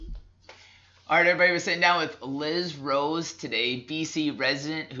All right, everybody, we're sitting down with Liz Rose today, BC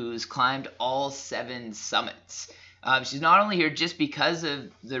resident who's climbed all 7 summits. She's not only here just because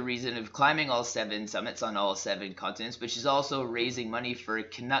of the reason of climbing all 7 summits on all 7 continents, but she's also raising money for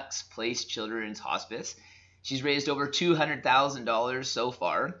Canucks Place Children's Hospice. She's raised over $200,000 so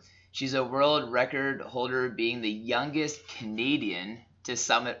far. She's a world record holder, being the youngest Canadian to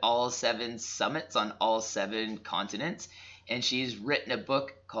summit all 7 summits on all 7 continents. And she's written a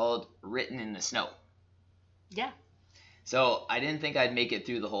book called Written in the Snow. Yeah. So I didn't think I'd make it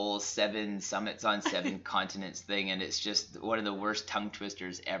through the whole 7 summits on 7 continents thing, and it's just one of the worst tongue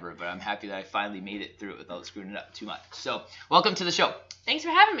twisters ever, but I'm happy that I finally made it through it without screwing it up too much. So welcome to the show. Thanks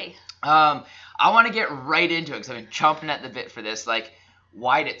for having me. I want to get right into it because I've been chomping at the bit for this. Like,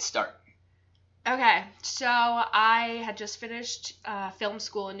 why did it start? Okay, so I had just finished film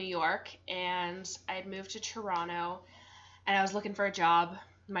school in New York, and I had moved to Toronto, and I was looking for a job.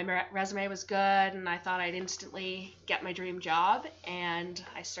 My resume was good, and I thought I'd instantly get my dream job, and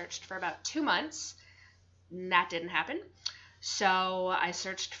I searched for about 2 months, and that didn't happen. So I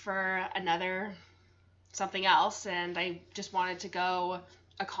searched for something else, and I just wanted to go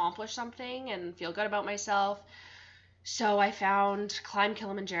accomplish something and feel good about myself. So I found Climb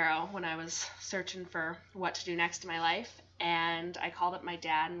Kilimanjaro when I was searching for what to do next in my life, and I called up my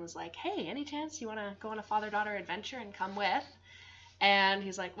dad and was like, hey, any chance you want to go on a father-daughter adventure and come with? And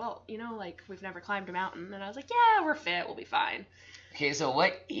he's like, well, we've never climbed a mountain. And I was like, yeah, we're fit, we'll be fine. Okay, so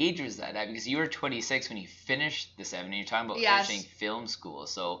what age was that at? Because you were 26 when you finished the 7, and you're talking about finishing film school,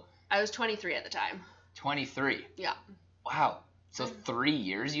 so... I was 23 at the time. 23? Yeah. Wow. So 3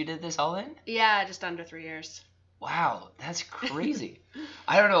 years you did this all in? Yeah, just under 3 years. Wow, that's crazy.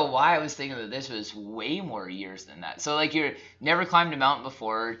 I don't know why I was thinking that this was way more years than that. So, you're never climbed a mountain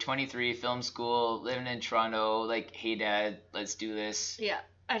before, 23, film school, living in Toronto, hey, Dad, let's do this. Yeah,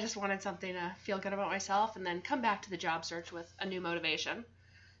 I just wanted something to feel good about myself and then come back to the job search with a new motivation.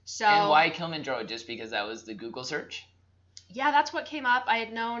 So. And why Kilimanjaro? Just because that was the Google search? Yeah, that's what came up. I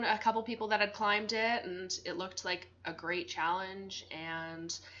had known a couple people that had climbed it, and it looked like a great challenge,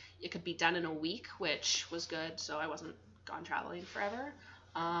 and it could be done in a week, which was good, so I wasn't gone traveling forever.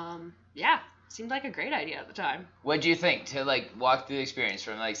 Yeah, seemed like a great idea at the time. What do you think to walk through the experience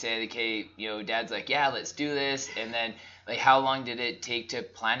from say, okay, Dad's like, yeah, let's do this, and then how long did it take to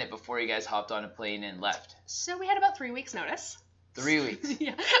plan it before you guys hopped on a plane and left? So we had about 3 weeks notice. 3 weeks.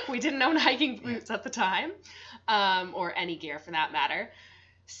 Yeah, we didn't own hiking boots at the time, or any gear for that matter.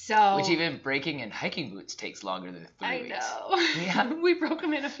 So, which even breaking and hiking boots takes longer than 3 weeks. I know. Yeah. We broke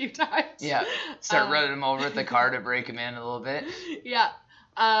them in a few times. Yeah. Start running them over with the car to break them in a little bit. Yeah.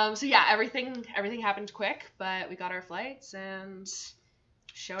 So yeah, everything happened quick, but we got our flights and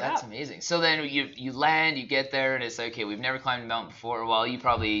showed up. That's amazing. So then you land, you get there, and it's like, okay, we've never climbed a mountain before. Well, you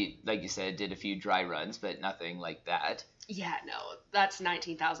probably, like you said, did a few dry runs, but nothing like that. Yeah, no, that's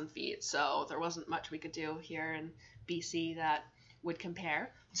 19,000 feet, so there wasn't much we could do here in BC that would compare.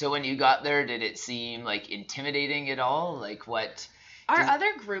 So when you got there, did it seem intimidating at all? What? Our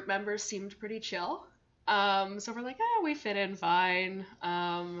other group members seemed pretty chill. So we're like, we fit in fine.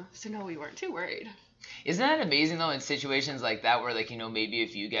 So no, we weren't too worried. Isn't that amazing though, in situations like that where maybe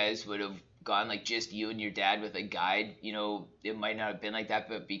if you guys would have gone just you and your dad with a guide, it might not have been like that,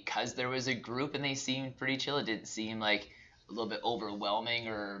 but because there was a group and they seemed pretty chill, it didn't seem a little bit overwhelming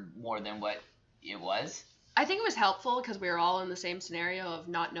or more than what it was? I think it was helpful because we were all in the same scenario of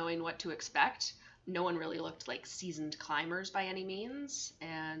not knowing what to expect. No one really looked like seasoned climbers by any means,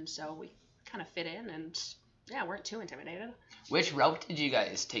 and so we kind of fit in and, yeah, weren't too intimidated. Which route did you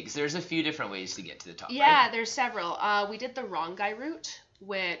guys take? Because there's a few different ways to get to the top, Yeah, right? There's several. We did the Rongai route,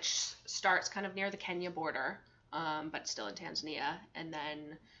 which starts kind of near the Kenya border, but still in Tanzania, and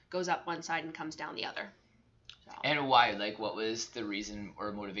then goes up one side and comes down the other. So. And why? What was the reason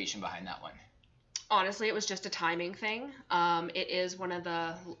or motivation behind that one? Honestly, it was just a timing thing. It is one of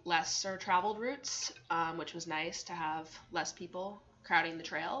the lesser traveled routes, which was nice to have less people crowding the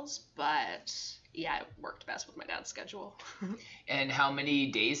trails. But yeah, it worked best with my dad's schedule. And how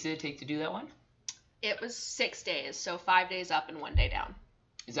many days did it take to do that one? It was 6 days, so 5 days up and 1 day down.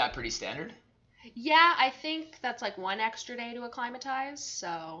 Is that pretty standard? Yeah, I think that's 1 extra day to acclimatize,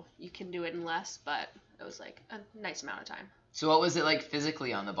 so you can do it in less, but it was a nice amount of time. So what was it like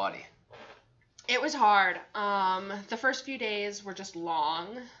physically on the body? It was hard. The first few days were just long,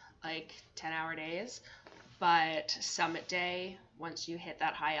 10-hour days, but summit day, once you hit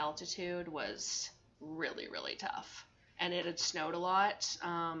that high altitude, was really, really tough. And it had snowed a lot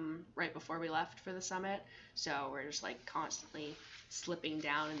right before we left for the summit, so we're just constantly slipping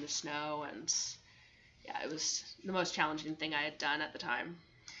down in the snow, and yeah, it was the most challenging thing I had done at the time.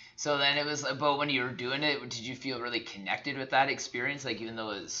 So then it was about when you were doing it, did you feel really connected with that experience? Like even though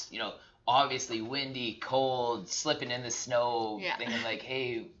it was, obviously windy, cold, slipping in the snow, Yeah. thinking like,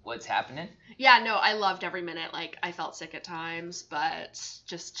 hey, what's happening? Yeah, no, I loved every minute. Like, I felt sick at times, but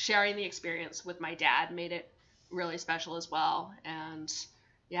just sharing the experience with my dad made it really special as well. And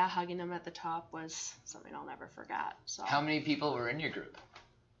yeah, hugging him at the top was something I'll never forget. So How many people were in your group?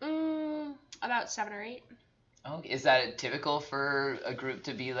 about 7 or 8. Oh, is that typical for a group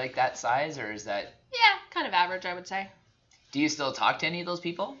to be like that size, or is that? Yeah, kind of average, I would say. Do you still talk to any of those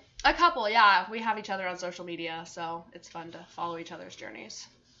people? A couple, yeah. We have each other on social media, so it's fun to follow each other's journeys.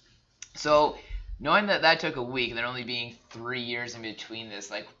 So, knowing that took a week, and there only being 3 years in between this,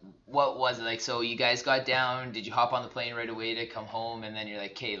 like, what was it like? So you guys got down. Did you hop on the plane right away to come home, and then you're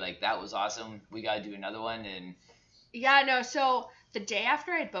like, okay, like that was awesome. We got to do another one, and. Yeah, no. So the day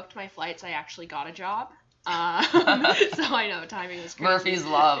after I booked my flights, I actually got a job. So I know timing was crazy. Murphy's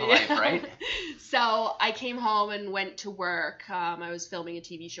Law of Life, right? So I came home and went to work. I was filming a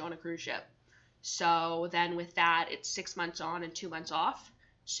TV show on a cruise ship. So then with that, it's 6 months on and 2 months off.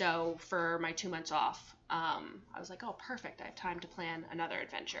 So for my 2 months off, I was like, oh, perfect. I have time to plan another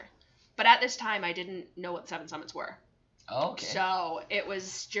adventure. But at this time, I didn't know what the 7 Summits were. Oh, okay. So it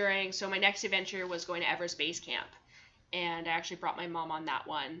was so my next adventure was going to Everest Base Camp. And I actually brought my mom on that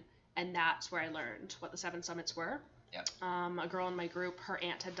one. And that's where I learned what the 7 Summits were. Yep. A girl in my group, her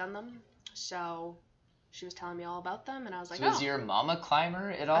aunt had done them. So she was telling me all about them. And I was like, so is your mom a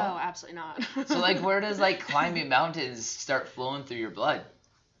climber at all? Oh, absolutely not. So, like, where does, like, climbing mountains start flowing through your blood?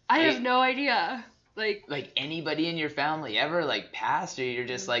 I have no idea. Like, anybody in your family ever, like, passed? Or you're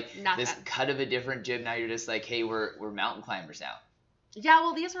just, like, Nothing. this cut of a different jib, now you're just like, hey, we're mountain climbers now. Yeah,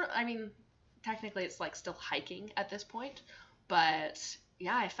 well, these are, I mean, technically it's, like, still hiking at this point. But,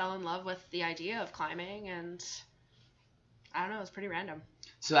 yeah, I fell in love with the idea of climbing, and I don't know, it was pretty random.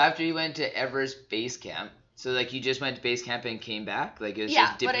 So after you went to Everest Base Camp, so, like, you just went to base camp and came back? Like, it was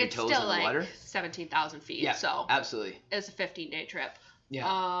just dipping your toes in the water? Like 17,000 feet. Yeah, so absolutely. it's a 15-day trip.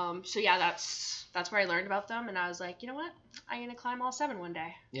 Yeah. So yeah, that's where I learned about them, and I was like, you know what? I'm gonna climb all 7 one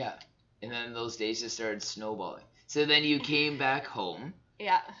day. Yeah. And then those days just started snowballing. So then you came back home.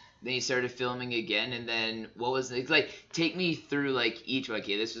 Yeah. Then you started filming again, and then what was it like? Take me through like each one.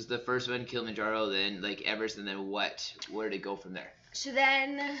 Okay, this was the first one, Kilimanjaro, then like Everest, and then what? Where did it go from there? So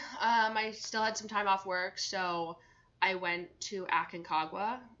then, I still had some time off work, so I went to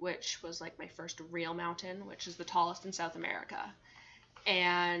Aconcagua, which was like my first real mountain, which is the tallest in South America.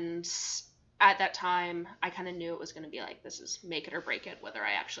 And at that time, I kind of knew it was going to be like, this is make it or break it, whether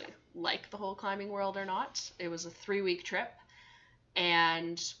I actually like the whole climbing world or not. It was a 3-week trip,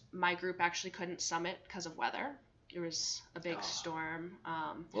 and my group actually couldn't summit because of weather. There was a big storm.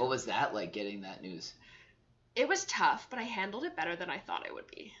 What was that like, getting that news? It was tough, but I handled it better than I thought I would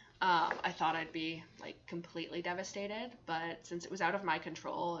be. I thought I'd be like completely devastated, but since it was out of my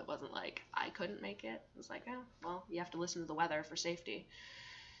control, it wasn't like I couldn't make it. It was like, oh, well, you have to listen to the weather for safety.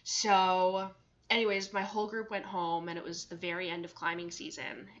 So anyways, my whole group went home, and it was the very end of climbing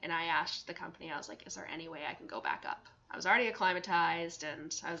season, and I asked the company, I was like, is there any way I can go back up? I was already acclimatized,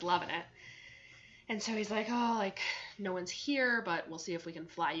 and I was loving it. And so he's like, oh, like, no one's here, but we'll see if we can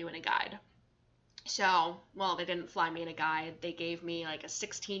fly you in a guide. So, well, they didn't fly me in a guide. They gave me like a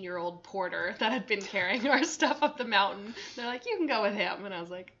 16-year-old porter that had been carrying our stuff up the mountain. They're like, you can go with him. And I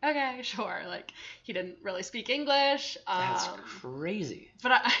was like, okay, sure. Like, he didn't really speak English. That's crazy.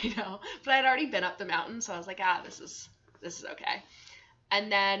 But I know. But I'd already been up the mountain, so I was like, this is okay.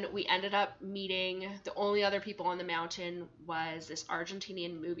 And then we ended up meeting, the only other people on the mountain was this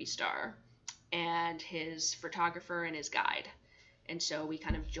Argentinian movie star and his photographer and his guide. And so we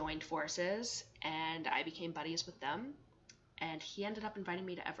kind of joined forces, and I became buddies with them. And he ended up inviting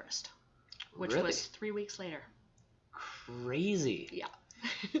me to Everest, which was 3 weeks later. Crazy. Yeah.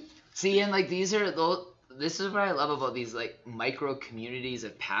 See, and like this is what I love about these like micro communities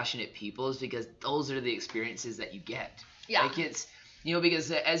of passionate people, is because those are the experiences that you get. Yeah. Like it's,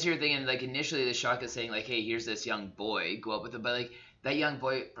 because as you're thinking, like initially the shock is saying like, hey, here's this young boy, go up with him. But like, that young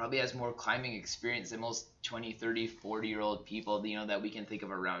boy probably has more climbing experience than most 20, 30, 40-year-old people, that we can think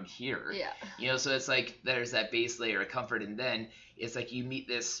of around here. Yeah. So it's like there's that base layer of comfort, and then it's like you meet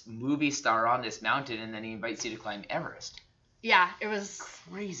this movie star on this mountain, and then he invites you to climb Everest. Yeah, it was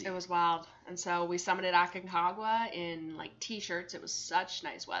crazy. It was wild. And so we summited Aconcagua in like t-shirts. It was such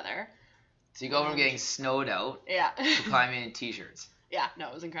nice weather. So you go from getting snowed out to climbing in t-shirts. Yeah, no,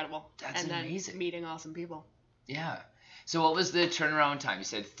 it was incredible. That's amazing. And then meeting awesome people. Yeah. So what was the turnaround time? You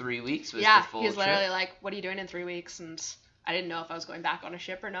said 3 weeks was the full trip? Yeah, he was literally like, what are you doing in 3 weeks? And I didn't know if I was going back on a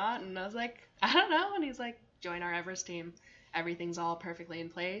ship or not. And I was like, I don't know. And he's like, join our Everest team. everything's all perfectly in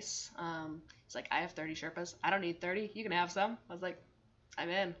place. He's like, I have 30 Sherpas. I don't need 30. You can have some. I was like, I'm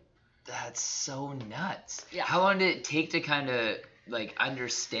in. That's so nuts. Yeah. How long did it take to kind of like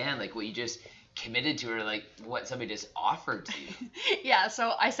understand like what you just committed to, or like what somebody just offered to you? Yeah,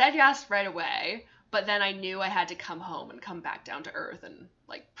 so I said yes right away, but then I knew I had to come home and come back down to earth and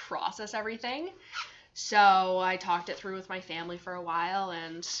like process everything. So I talked it through with my family for a while,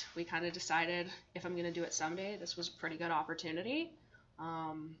 and we kind of decided if I'm gonna do it someday, this was a pretty good opportunity.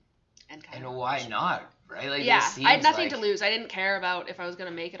 And Why not, right? Like, yeah, this seems I had nothing like... to lose. I didn't care about if I was gonna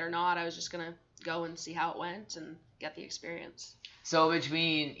make it or not. I was just gonna go and see how it went and get the experience. So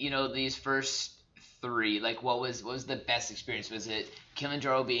between, these first three, like what was the best experience? Was it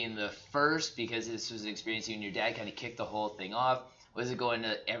Kilimanjaro being the first because this was an experience you and your dad kind of kicked the whole thing off? Was it going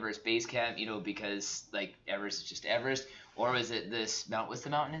to Everest Base Camp, because like Everest is just Everest? Or was it this mountain? What's the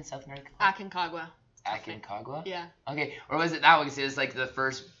mountain in South America? Aconcagua. Aconcagua? Yeah. Okay. Or was it that one? Because it was like the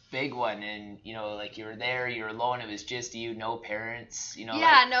first big one, and like you were there, you were alone, it was just you, no parents,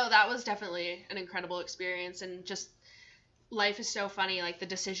 Yeah, no, that was definitely an incredible experience, and just life is so funny. Like the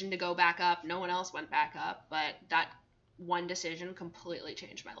decision to go back up, no one else went back up, but that one decision completely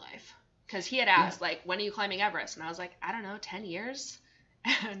changed my life. Because he had asked, like, when are you climbing Everest? And I was like, I don't know, 10 years?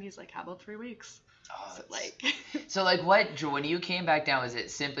 And he's like, how about 3 weeks? Oh, So, like... So, like, when you came back down, was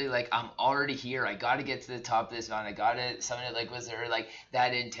it simply like, I'm already here, I gotta get to the top of this mountain, I gotta summit it? Like, was there, like,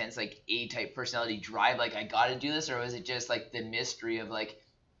 that intense, like, A-type personality drive, like, I gotta do this? Or was it just, like, the mystery of, like,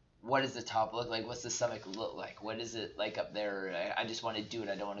 what does the top look like? What's the summit look like? What is it like up there? I just want to do it,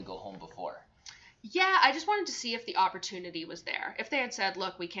 I don't want to go home before. Yeah, I just wanted to see if the opportunity was there. If they had said,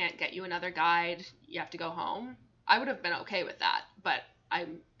 look, we can't get you another guide, you have to go home, I would have been okay with that. But I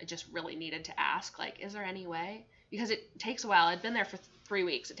just really needed to ask, like, is there any way? Because it takes a while. I'd been there for 3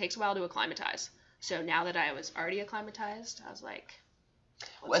 weeks. It takes a while to acclimatize. So now that I was already acclimatized, I was like,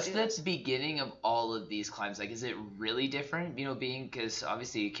 what's the beginning of all of these climbs like? Is it really different, being, because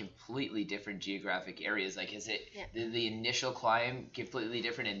obviously completely different geographic areas, like, is it the initial climb completely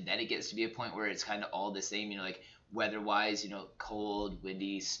different, and then it gets to be a point where it's kind of all the same, like weather wise, cold,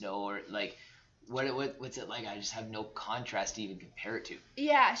 windy, snow, or like what's it like? I just have no contrast to even compare it to.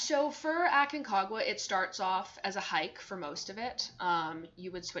 Yeah, so for Aconcagua, it starts off as a hike for most of it.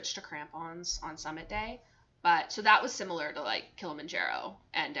 You would switch to crampons on summit day. But so that was similar to like Kilimanjaro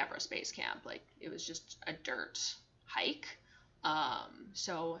and Everest Base Camp. Like it was just a dirt hike.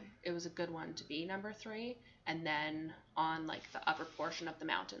 So it was a good one to be number 3. And then on like the upper portion of the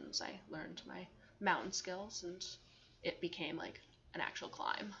mountains, I learned my mountain skills, and it became like an actual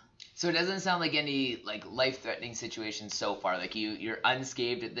climb. So it doesn't sound like any like life-threatening situations so far. Like you're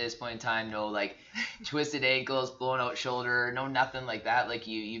unscathed at this point in time. No like twisted ankles, blown out shoulder, no nothing like that. Like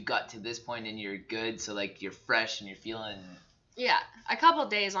you've got to this point and you're good. So like you're fresh and you're feeling. Yeah, a couple of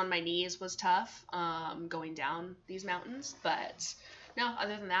days on my knees was tough, going down these mountains, but no,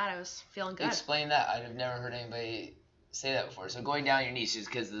 other than that, I was feeling good. Explain that. I've never heard anybody say that before. So going down your knees just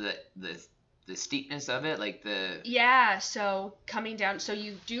because of the steepness of it, like the... Yeah, so coming down, so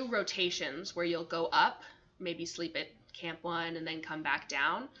you do rotations where you'll go up, maybe sleep at Camp 1 and then come back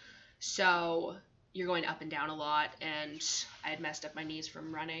down. So you're going up and down a lot, and I had messed up my knees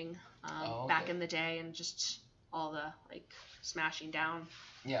from running back in the day, and just all the like smashing down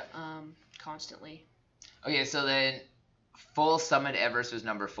constantly. Okay, so then full summit Everest was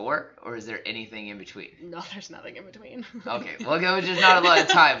number 4, or is there anything in between? No, there's nothing in between. Okay, well, there was just not a lot of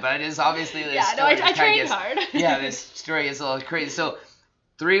time, but it is obviously this story. I trained hard. Yeah, this story gets a little crazy. So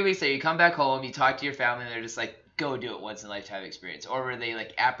 3 weeks later, you come back home, you talk to your family, and they're just like, go do it, once in a lifetime experience. Or were they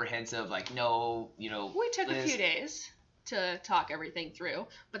like apprehensive, like, no, We took a few days to talk everything through,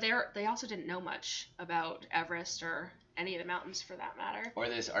 but they also didn't know much about Everest or any of the mountains for that matter. Or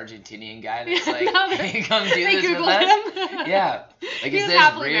this Argentinian guy that's like, No, hey, come do this Googled with us. him. Yeah. Like, He's is this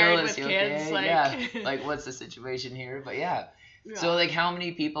happily real? married Is he with kids, okay? like... Yeah. Like, what's the situation here? But yeah. So, like, how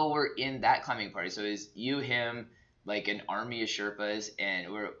many people were in that climbing party? So, is you, him, like an army of Sherpas, and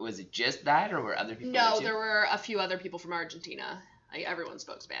was it just that, or were other people there No, too? there were a few other people from Argentina. Like, everyone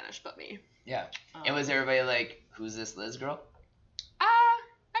spoke Spanish but me. Yeah. And was everybody like, who's this Liz girl? I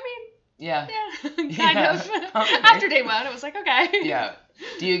mean... Yeah. Kind of. Okay. After day 1, it was like, okay. Yeah.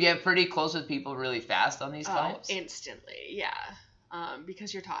 Do you get pretty close with people really fast on these climbs? Instantly, yeah.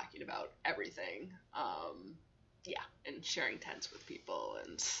 Because you're talking about everything. And sharing tents with people,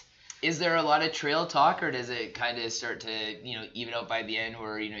 and... Is there a lot of trail talk, or does it kind of start to, even out by the end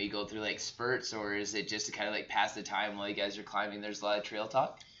where, you go through like spurts, or is it just to kind of like pass the time while you guys are climbing, there's a lot of trail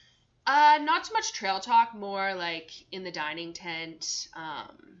talk? Not so much trail talk, more like in the dining tent.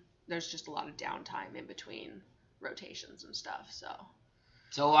 There's just a lot of downtime in between rotations and stuff.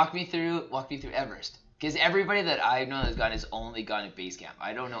 So walk me through Everest. Because everybody that I know that's gone has only gone to base camp.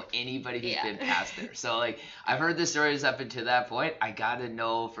 I don't know anybody who's been past there. So, like, I've heard the stories up until that point. I got to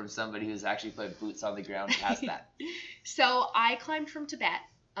know from somebody who's actually put boots on the ground past that. So, I climbed from Tibet.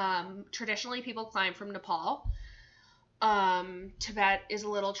 Traditionally, people climb from Nepal. Tibet is a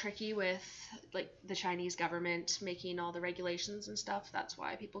little tricky with, like, the Chinese government making all the regulations and stuff. That's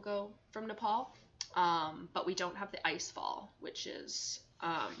why people go from Nepal. But we don't have the ice fall, which is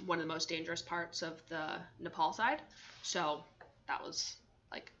one of the most dangerous parts of the Nepal side. So that was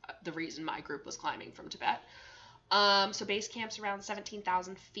like the reason my group was climbing from Tibet. So base camp's around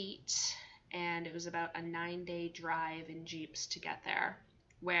 17,000 feet, and it was about a 9-day drive in Jeeps to get there,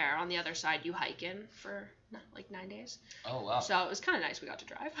 where on the other side you hike in for like 9 days. Oh, wow. So it was kind of nice we got to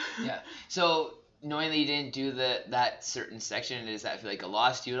drive. Yeah. So knowing that you didn't do that certain section, does that feel like a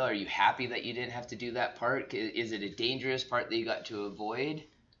loss to you at all? Are you happy that you didn't have to do that part? Is it a dangerous part that you got to avoid?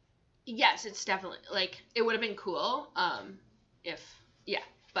 Yes, it's definitely, like, it would have been cool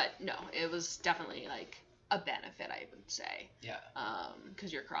but no, it was definitely like a benefit, I would say. Yeah.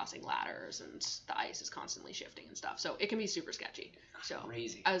 Because you're crossing ladders and the ice is constantly shifting and stuff, so it can be super sketchy. So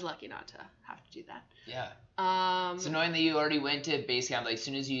crazy. I was lucky not to have to do that. Yeah. So knowing that you already went to base camp, like as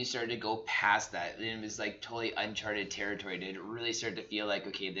soon as you started to go past that, it was like totally uncharted territory. Did it really start to feel like,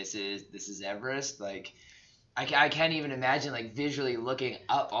 okay, this is Everest? Like, I can't even imagine like visually looking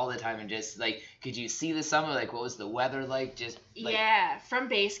up all the time and just like, could you see the summit? Like, what was the weather like? Just like... Yeah, from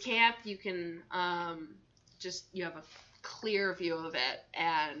base camp you can you have a clear view of it,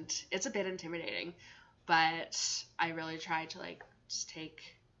 and it's a bit intimidating, but I really tried to like just take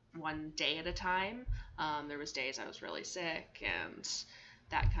one day at a time. There was days I was really sick, and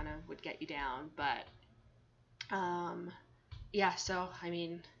that kind of would get you down, but yeah, so I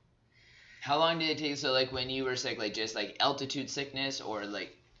mean, how long did it take? So like when you were sick, like just like altitude sickness or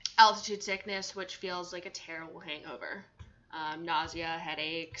like altitude sickness, which feels like a terrible hangover, nausea,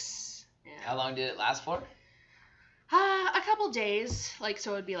 headaches. And... How long did it last for? A couple days, like,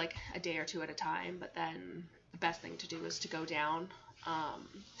 so it would be like a day or two at a time, but then the best thing to do is to go down.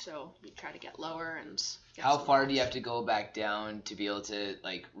 So you try to get lower and get How far do you have to go back down to be able to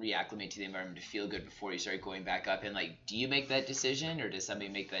like reacclimate to the environment to feel good before you start going back up? And like, do you make that decision or does somebody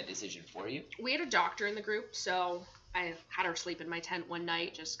make that decision for you? We had a doctor in the group, so I had her sleep in my tent one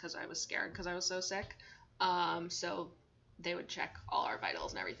night just because I was scared because I was so sick. So they would check all our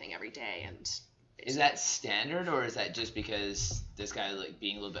vitals and everything every day. And is that standard, or is that just because this guy, like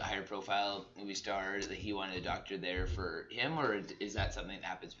being a little bit higher profile movie star, that he wanted a doctor there for him, or is that something that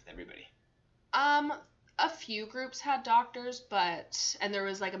happens with everybody? A few groups had doctors, and there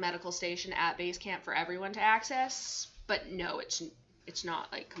was like a medical station at base camp for everyone to access, but no, it's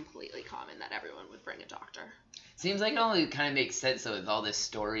not like completely common that everyone would bring a doctor. Seems like it only kind of makes sense though with all the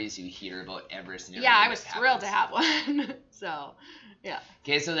stories you hear about Everest and everything. Yeah, I was thrilled to have one. So, yeah.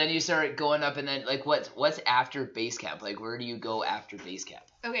 Okay, so then you start going up, and then like what's after base camp? Like, where do you go after base camp?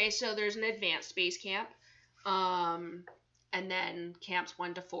 Okay, so there's an advanced base camp, and then camps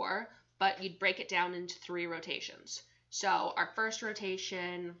 1 to 4, but you'd break it down into 3 rotations. So our first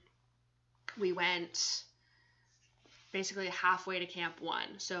rotation, we went basically halfway to camp 1.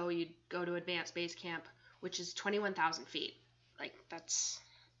 So you'd go to advanced base camp, which is 21,000 feet. Like, that's,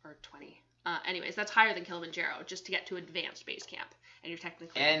 or 20. Anyways, that's higher than Kilimanjaro, just to get to advanced base camp. And you're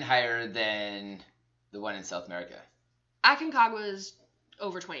technically... And higher than the one in South America. Aconcagua is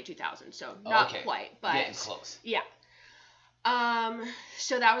over 22,000, so not quite, but... Getting close. Yeah.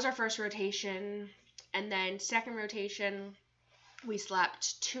 So that was our first rotation. And then second rotation, we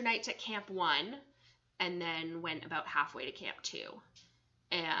slept 2 nights at Camp 1, and then went about halfway to Camp 2.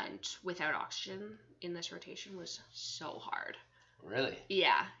 And without oxygen in this rotation was so hard. Really?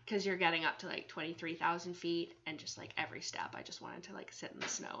 Yeah, because you're getting up to like 23,000 feet, and just like every step, I just wanted to like sit in the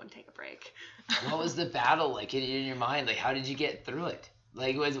snow and take a break. What was the battle like in your mind? Like, how did you get through it?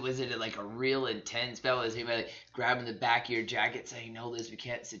 Like, was it like a real intense battle? Was anybody like grabbing the back of your jacket saying, "No, Liz, we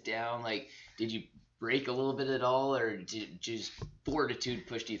can't sit down"? Like, did you break a little bit at all, or did just fortitude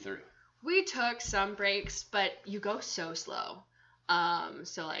pushed you through? We took some breaks, but you go so slow.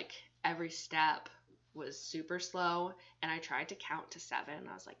 So like every step was super slow, and I tried to count to 7.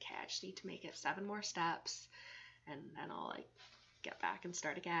 I was like, okay, I just need to make it 7 more steps, and then I'll like get back and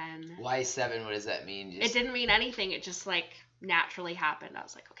start again. Why 7? What does that mean? It didn't mean anything. It just like naturally happened. I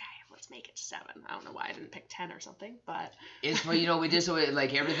was like, okay, let's make it 7. I don't know why I didn't pick 10 or something, but it's, but you know, we just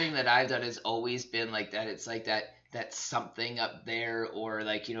like everything that I've done has always been like that. It's like that that something up there, or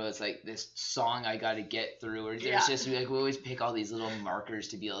like, it's like this song I got to get through, or there's Yeah. just like we always pick all these little markers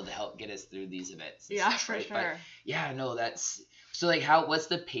to be able to help get us through these events and Yeah, stuff, for right? sure. But yeah, no, that's so like what's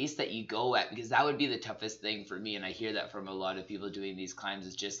the pace that you go at? Because that would be the toughest thing for me, and I hear that from a lot of people doing these climbs.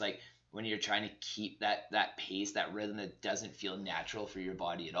 It's just like when you're trying to keep that pace, that rhythm that doesn't feel natural for your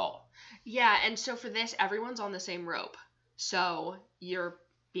body at all. Yeah, and so for this, everyone's on the same rope. So you're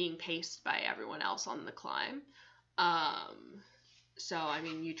being paced by everyone else on the climb. So, I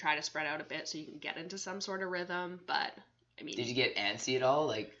mean, you try to spread out a bit so you can get into some sort of rhythm, but, I mean... Did you get antsy at all?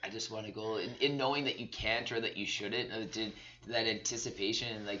 Like, I just want to go, in knowing that you can't or that you shouldn't? Did that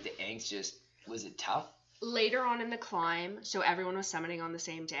anticipation and, like, the angst just, was it tough? Later on in the climb, so everyone was summiting on the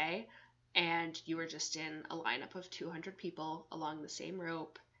same day, and you were just in a lineup of 200 people along the same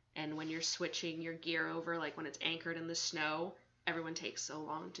rope, and when you're switching your gear over, like when it's anchored in the snow, everyone takes so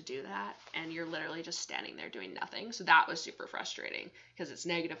long to do that, and you're literally just standing there doing nothing. So that was super frustrating because it's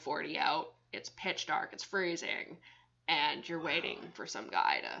 -40 out, it's pitch dark, it's freezing, and you're waiting for some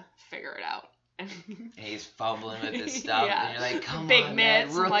guy to figure it out. And he's fumbling with his stuff, Yeah. and you're like, come Big on,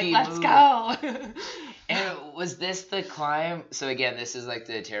 mitts, man, I'm like, rookie let's move. go. And was this the climb? So again, this is like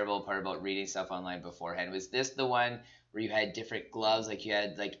the terrible part about reading stuff online beforehand. Was this the one where you had different gloves, like you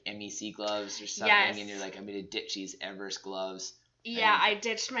had like MEC gloves or something, Yes. and you're like, I'm gonna ditch these Everest gloves? Yeah, I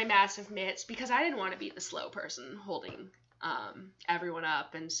ditched my massive mitts because I didn't want to be the slow person holding everyone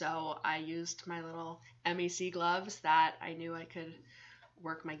up, and so I used my little MEC gloves that I knew I could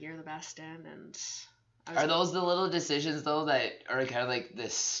work my gear the best in. And Are those the little decisions though that are kind of like the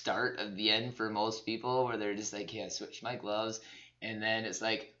start of the end for most people, where they're just like, yeah, I switched my gloves, and then it's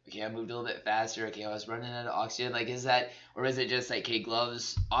like, okay, I moved a little bit faster, okay, I was running out of oxygen. Like, is that, or is it just like, okay,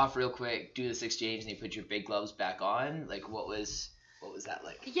 gloves off real quick, do this exchange, and you put your big gloves back on? Like, what was that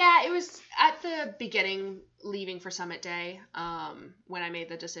like? Yeah, it was at the beginning, leaving for Summit Day, when I made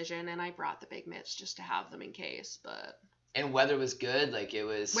the decision, and I brought the big mitts just to have them in case. But And weather was good, like it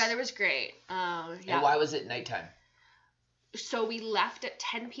was. weather was great. Yeah. And why was it nighttime? So we left at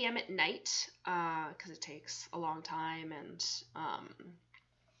 10 p.m. at night because it takes a long time, and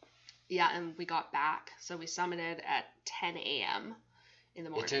and we got back. So we summited at 10 a.m. in the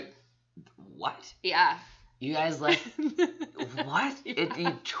morning. It took what? Yeah. You guys left what? Yeah. It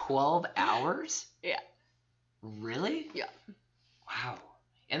did 12 hours? Yeah. Really? Yeah. Wow.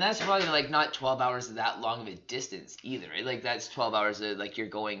 And that's probably like not 12 hours of that long of a distance either, right? Like that's 12 hours of like you're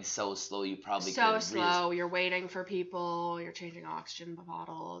going so slow you probably So couldn't slow. You're waiting for people. You're changing oxygen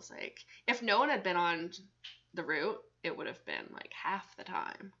bottles. Like if no one had been on the route, it would have been like half the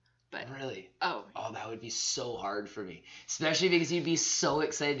time. But Really? oh, that would be so hard for me. Especially because you'd be so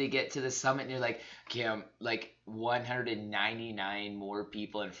excited to get to the summit and you're like, okay, I'm like 199 more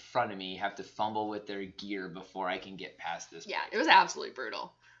people in front of me have to fumble with their gear before I can get past this yeah, point. it was absolutely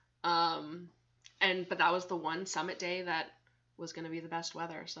brutal. But that was the one summit day that was going to be the best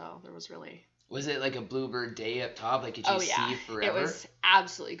weather, so there was really... Was it like a bluebird day up top? Like, could you see forever? It was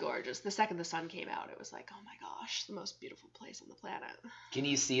absolutely gorgeous. The second the sun came out, it was like, oh my gosh, the most beautiful place on the planet. Can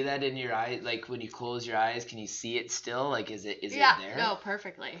you see that in your eye? Like, when you close your eyes, can you see it still? Like, is it there? No,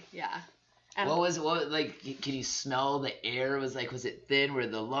 perfectly, yeah. And Can you smell the air? Was it thin? Were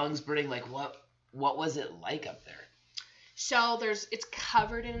the lungs burning? Like, what was it like up there? So it's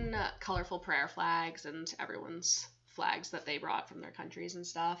covered in colorful prayer flags and everyone's flags that they brought from their countries and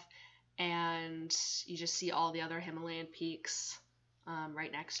stuff. And you just see all the other Himalayan peaks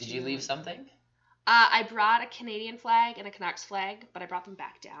right next to you. Did you leave something? I brought a Canadian flag and a Canucks flag, but I brought them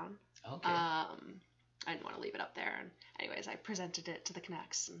back down. Okay. I didn't want to leave it up there. And anyways, I presented it to the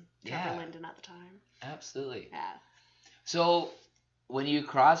Canucks and Trevor Linden at the time. Absolutely. Yeah. So when you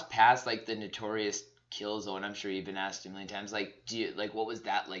cross past like the notorious kill zone, I'm sure you've been asked a million times, like, what was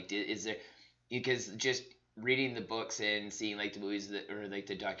that like? Is there, because just reading the books and seeing like the movies or like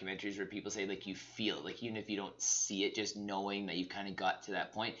the documentaries where people say like you feel it, like even if you don't see it, just knowing that you kind of got to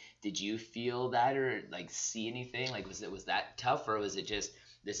that point, did you feel that or like see anything? Like was that tough, or was it just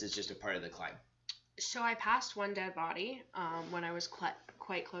this is just a part of the climb? So I passed one dead body when I was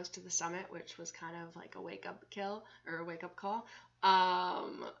quite close to the summit, which was kind of like a wake up call.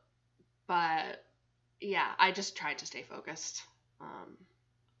 But yeah, I just tried to stay focused and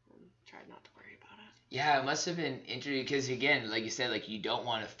tried not to worry about it. Yeah, it must have been interesting because, again, like you said, like you don't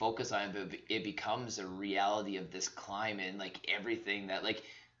want to focus on it, but it becomes a reality of this climb and like everything that like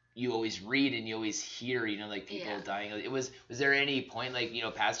you always read and you always hear, like people dying. Was there any point like,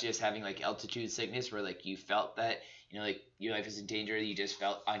 past just having like altitude sickness where like you felt that, like your life is in danger, you just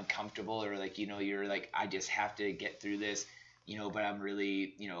felt uncomfortable, or like, you're like, I just have to get through this, but I'm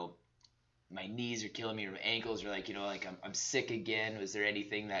really, my knees are killing me, or my ankles are like, like I'm sick again. Was there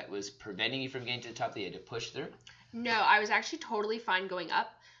anything that was preventing you from getting to the top that you had to push through? No, I was actually totally fine going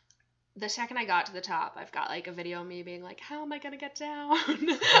up. The second I got to the top, I've got like a video of me being like, how am I gonna get down?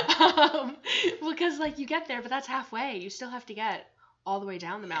 Because like you get there, but that's halfway. You still have to get all the way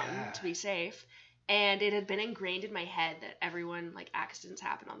down the mountain to be safe. And it had been ingrained in my head that everyone, like, accidents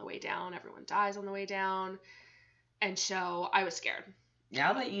happen on the way down, everyone dies on the way down. And so I was scared.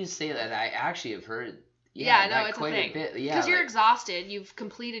 Now that you say that, I actually have heard it's quite a thing. bit. Yeah, because you're exhausted, you've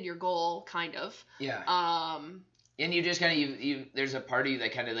completed your goal, kind of. Yeah. And you just kind of you there's a part of you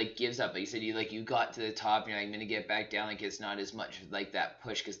that kind of like gives up. Like you said, you got to the top, and you're like, I'm gonna get back down. Like it's not as much like that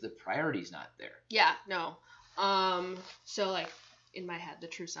push because the priority's not there. Yeah, no. So like in my head, the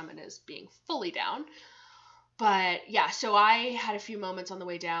true summit is being fully down. But yeah, so I had a few moments on the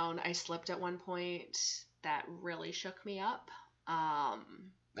way down. I slipped at one point that really shook me up.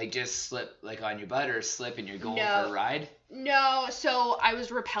 Like just slip like on your butt, or slip and you're going No. for a ride? No, so I was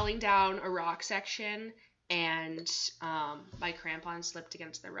rappelling down a rock section, and my crampon slipped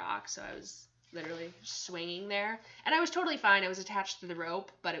against the rock, so I was literally swinging there. And I was totally fine. I was attached to the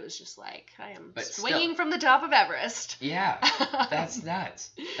rope, but it was just like, I am swinging from the top of Everest. Yeah, that's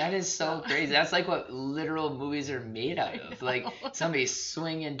nuts. That is so crazy. That's like what literal movies are made out of. Like somebody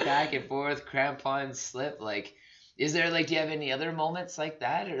swinging back and forth, crampon slip. Like, is there like, do you have any other moments like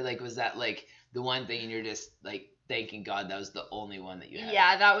that? Or like, was that like the one thing and you're just like, thanking God that was the only one that you had?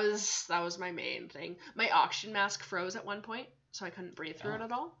 Yeah, that was my main thing. My oxygen mask froze at one point, so I couldn't breathe through it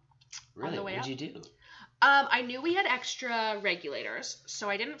at all. Really? On the way What'd up. you do? I knew we had extra regulators, so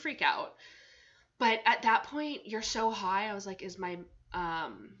I didn't freak out. But at that point, you're so high, I was like, is my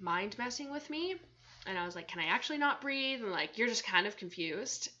mind messing with me? And I was like, can I actually not breathe? And like, you're just kind of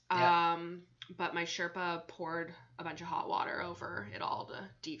confused. Yeah. But my Sherpa poured a bunch of hot water over it all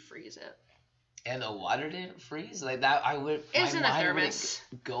to defreeze it. And the water didn't freeze? Like that, I would. It's in a thermos.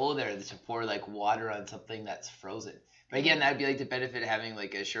 Go there to pour like water on something that's frozen. But again, that'd be like the benefit of having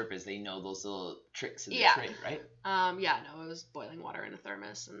like a Sherpa is they know those little tricks in the trade, right? Yeah, no, it was boiling water in a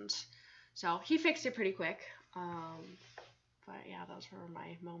thermos, and so he fixed it pretty quick. But yeah, those were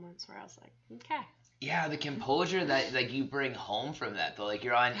my moments where I was like, okay. Yeah, the composure that like you bring home from that though, like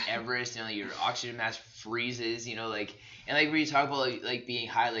you're on Everest, your oxygen mask freezes, like, and like when you talk about like being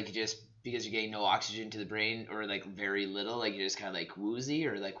high, like just because you're getting no oxygen to the brain or like very little, like you're just kind of like woozy,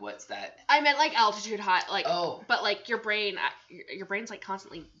 or like what's that? I meant like altitude high, like but like your brain's like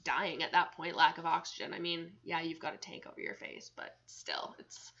constantly dying at that point, lack of oxygen. I mean, yeah, you've got a tank over your face, but still,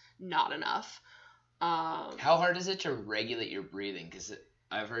 it's not enough. How hard is it to regulate your breathing? Because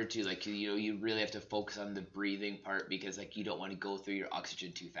I've heard too, like you really have to focus on the breathing part because like you don't want to go through your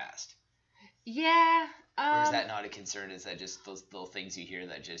oxygen too fast. Yeah. Or is that not a concern? Is that just those little things you hear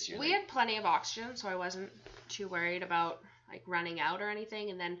that just we had plenty of oxygen, so I wasn't too worried about like running out or anything.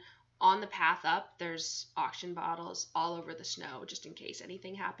 And then on the path up, there's oxygen bottles all over the snow just in case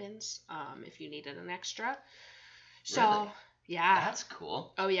anything happens. If you needed an extra. So really? Yeah. That's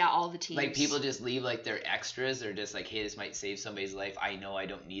cool. Oh yeah, all the teams. Like people just leave like their extras. They're just like, hey, this might save somebody's life. I know I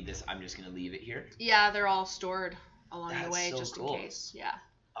don't need this. I'm just gonna leave it here. Yeah, they're all stored along the way so just cool. in case. Yeah.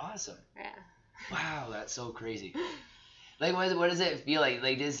 Awesome. Yeah. Wow, that's so crazy. Like, what does it feel like?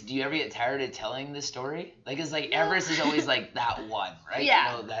 Like, do you ever get tired of telling the story? Like, it's like Everest is always like that one, right?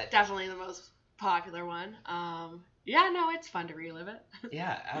 Yeah, definitely the most popular one. Yeah, no, it's fun to relive it.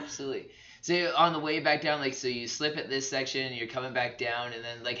 Yeah, absolutely. So on the way back down, like, so you slip at this section, you're coming back down, and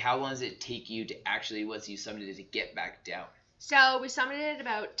then like, how long does it take you to actually, once you summited, to get back down? So we summited at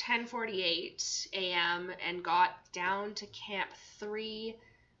about 10:48 a.m. and got down to Camp 3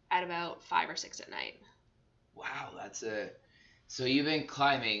 at about 5 or 6 at night. Wow, so you've been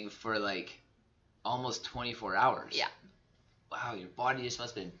climbing for like almost 24 hours. Yeah. Wow, your body just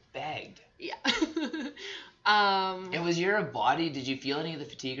must have been bagged. Yeah. And was your body, did you feel any of the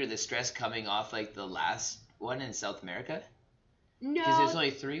fatigue or the stress coming off like the last one in South America? No. Because there's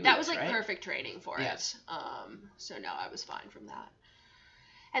only 3 weeks, that was like right? perfect training for it. So no, I was fine from that.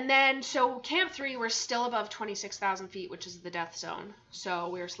 And then, so Camp 3, we're still above 26,000 feet, which is the death zone. So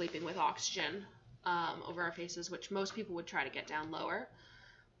we were sleeping with oxygen over our faces, which most people would try to get down lower.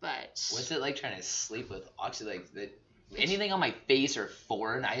 But what's it like trying to sleep with oxygen? Like anything on my face or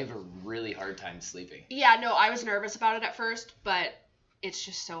foreign, I have a really hard time sleeping. Yeah, no, I was nervous about it at first, but it's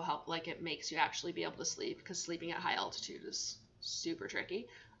just so helpful. Like, it makes you actually be able to sleep, because sleeping at high altitude is super tricky.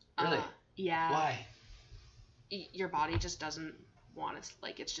 Really? Yeah. Why? Your body just doesn't want to,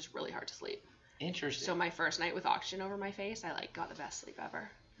 it's just really hard to sleep. Interesting. So my first night with oxygen over my face, I got the best sleep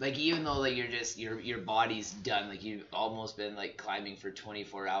ever. Like even though like you're just your body's done, like you've almost been like climbing for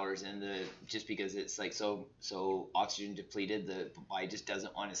 24 hours, and the just because it's like so oxygen depleted, the body just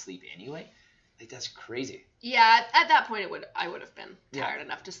doesn't want to sleep anyway. Like that's crazy. Yeah, at that point I would have been Yeah. tired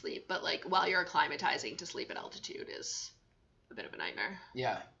enough to sleep, but like while you're acclimatizing to sleep at altitude is a bit of a nightmare.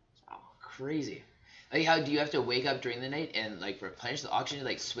 Yeah, So. crazy. Like how do you have to wake up during the night and like replenish the oxygen,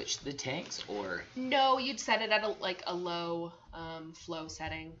 like switch the tanks or? No, you'd set it at a low flow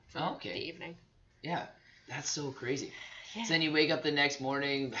setting for Okay. the evening. Yeah, that's so crazy. Yeah. So then you wake up the next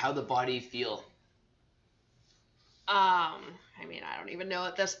morning. How the body feel? I mean, I don't even know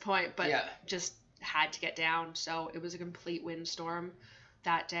at this point, but Yeah. just had to get down. So it was a complete windstorm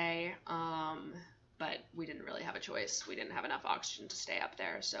that day. But we didn't really have a choice. We didn't have enough oxygen to stay up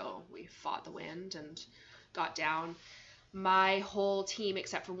there, so we fought the wind and got down. My whole team,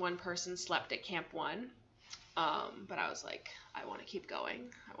 except for one person, slept at Camp 1. But I was like, I want to keep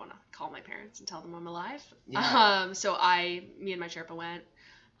going. I want to call my parents and tell them I'm alive. Yeah. So me and my Sherpa went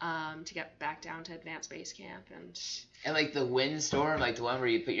to get back down to Advanced Base Camp. And like the windstorm, like the one where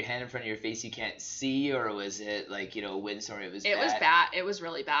you put your hand in front of your face, you can't see, or was it like windstorm? It was bad. It was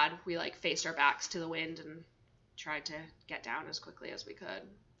really bad. We like faced our backs to the wind and tried to get down as quickly as we could.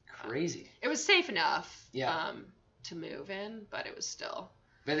 Crazy. It was safe enough. Yeah. To move in, but it was still.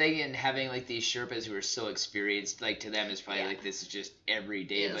 But again, having like these Sherpas who are so experienced, like to them it's probably like this is just every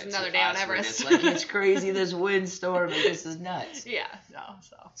day. It was but another to day on us, we're Everest. just like it's crazy, this windstorm, like this is nuts. Yeah. No.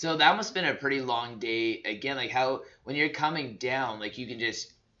 So that must have been a pretty long day. Again, like how when you're coming down, like you can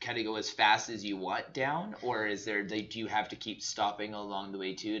just kind of go as fast as you want down, or is there like do you have to keep stopping along the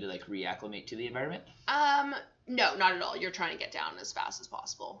way too to like reacclimate to the environment? No, not at all. You're trying to get down as fast as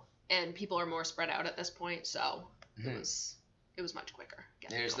possible, and people are more spread out at this point, so it was much quicker.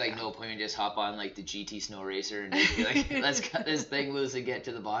 There's like no point in just hop on like the GT Snow Racer and just be like, let's cut this thing loose and get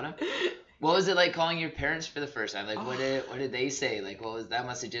to the bottom. What was it like calling your parents for the first time? Like, what did they say? Like, that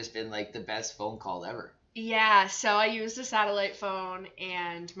must have just been like the best phone call ever. Yeah, so I used a satellite phone,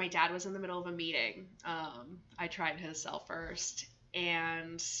 and my dad was in the middle of a meeting. I tried his cell first,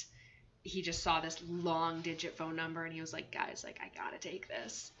 and he just saw this long digit phone number, and he was like, guys, like, I gotta take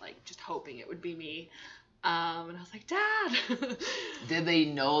this, like, just hoping it would be me. And I was like, Dad. Did they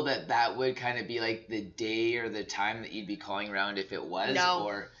know that would kind of be like the day or the time that you'd be calling around if it was? No.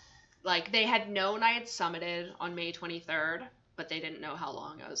 Or like they had known I had summited on May 23rd, but they didn't know how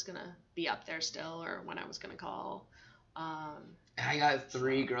long I was gonna be up there still or when I was gonna call. I got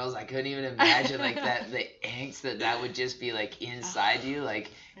 3 girls. I couldn't even imagine like the angst that would just be like inside you. Like,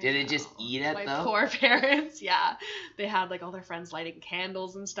 did it just eat at them? My poor parents. Yeah, they had like all their friends lighting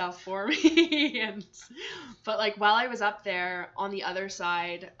candles and stuff for me. But like while I was up there on the other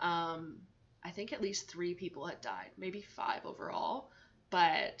side, I think at least 3 people had died, maybe 5 overall.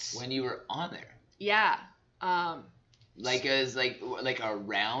 But when you were on there, yeah. Like as like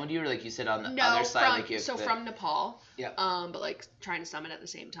around you, or like you said on the other side, from Nepal. Yeah. But like trying to summit at the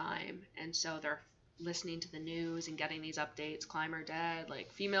same time, and so they're listening to the news and getting these updates. Climber dead,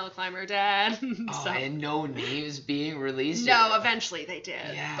 like female climber dead. And no names being released. No, eventually they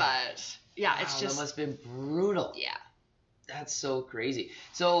did. Yeah. But yeah, it's just that must have been brutal. Yeah. That's so crazy.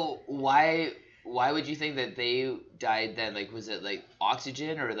 So why would you think that they died then? Like, was it like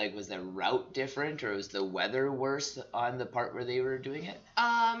oxygen, or like was the route different, or was the weather worse on the part where they were doing it?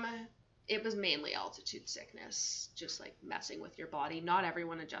 It was mainly altitude sickness, just like messing with your body. Not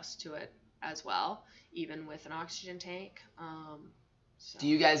everyone adjusts to it as well, even with an oxygen tank. So. Do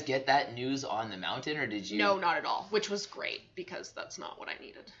you guys get that news on the mountain, or did you? No, not at all, which was great because that's not what I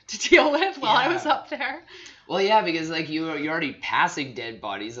needed to deal with while I was up there. Well, yeah, because like you're already passing dead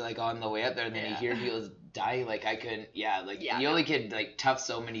bodies like on the way up there, and then you hear people dying. Like I couldn't, you only can like tough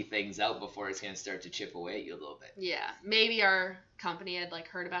so many things out before it's gonna start to chip away at you a little bit. Yeah, maybe our company had like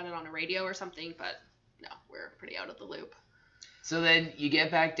heard about it on a radio or something, but no, we're pretty out of the loop. So then you get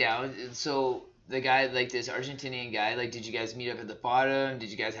back down. So the guy, like this Argentinian guy, like did you guys meet up at the bottom? Did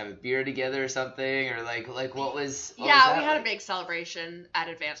you guys have a beer together or something, or like what was? We had a big celebration at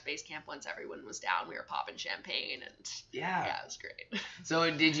Advanced Base Camp once everyone was down. We were popping champagne and yeah, it was great. So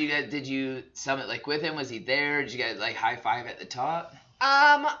did you summit like with him? Was he there? Did you guys like high five at the top?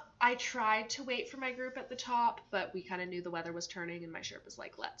 I tried to wait for my group at the top, but we kind of knew the weather was turning, and my Sherpa was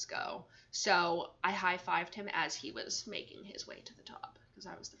like, "Let's go." So I high-fived him as he was making his way to the top, because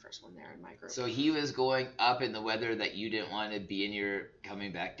I was the first one there in my group. So he was going up in the weather that you didn't want to be in. You're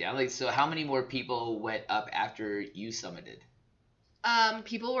coming back down. Like, so how many more people went up after you summited?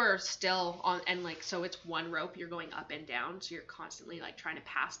 People were still on, and like, so it's one rope. You're going up and down, so you're constantly like trying to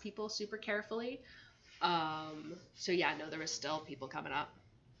pass people super carefully. So yeah, no, there was still people coming up.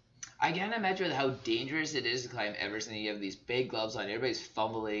 I can't imagine how dangerous it is to climb Everest, and you have these big gloves on. Everybody's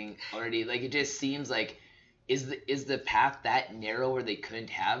fumbling already. Like it just seems like, is the path that narrow where they couldn't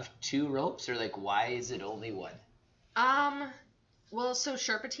have two ropes, or like why is it only one? Um, well, so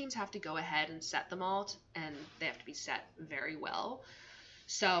Sherpa teams have to go ahead and set them all, and they have to be set very well.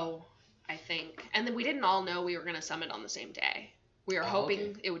 So I think, and then we didn't all know we were going to summit on the same day. We were hoping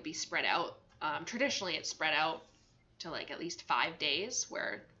Okay. it would be spread out. Traditionally, it's spread out to like at least 5 days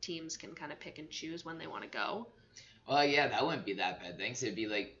where teams can kind of pick and choose when they want to go. Well, yeah, that wouldn't be that bad. Thanks. It'd be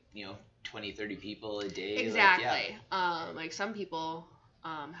like 20, 30 people a day. Exactly. Like some people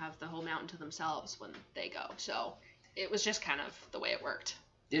have the whole mountain to themselves when they go. So it was just kind of the way it worked.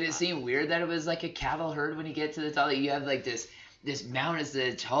 Did it seem weird that it was like a cattle herd when you get to the top? Like, you have like this mountain is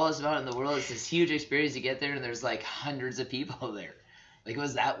the tallest mountain in the world. It's this huge experience to get there, and there's like hundreds of people there. Like,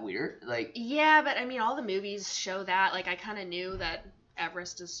 was that weird? Like, Yeah, but I mean, all the movies show that. Like, I kind of knew that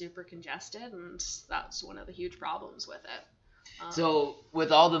Everest is super congested, and that's one of the huge problems with it. so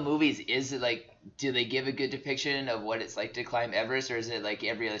with all the movies, is it like, do they give a good depiction of what it's like to climb Everest, or is it like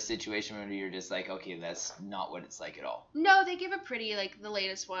every other situation where you're just like, okay, that's not what it's like at all? No, they give a pretty, like the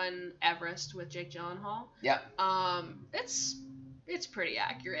latest one, Everest with Jake Gyllenhaal. Yeah. It's pretty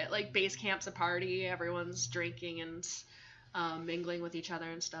accurate. Like, base camp's a party, everyone's drinking and mingling with each other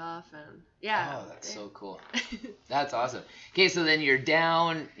and stuff, and yeah. Oh, that's so cool. That's awesome. Okay, so then you're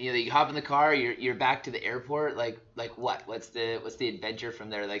down. You hop in the car. You're back to the airport. Like what? What's the adventure from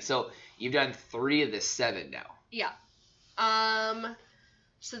there? Like, so you've done 3 of the 7 now. Yeah.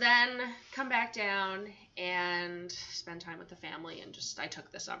 So then come back down and spend time with the family, and just I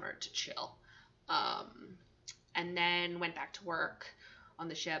took the summer to chill. And then went back to work on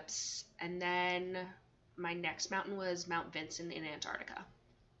the ships, and then my next mountain was Mount Vinson in Antarctica.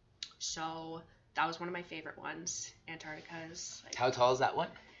 So that was one of my favorite ones. Antarctica is like How tall is that one?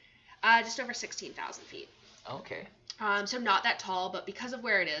 just over 16,000 feet. Okay. So not that tall, but because of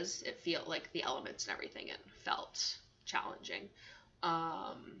where it is, it felt like the elements and everything, it felt challenging.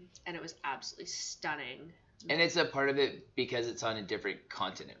 And it was absolutely stunning. And it's a part of it because it's on a different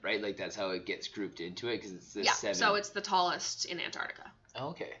continent, right? Like that's how it gets grouped into it, because it's the Yeah, 7. so it's the tallest in Antarctica.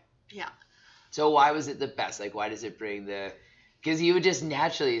 Okay. Yeah. So why was it the best? Like, why does it bring the? Because you would just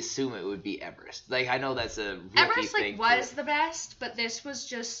naturally assume it would be Everest. Like, I know that's a rookie Everest thing. was the best, but this was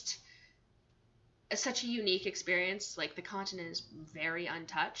just such a unique experience. Like, the continent is very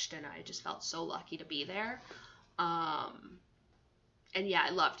untouched, and I just felt so lucky to be there. And yeah,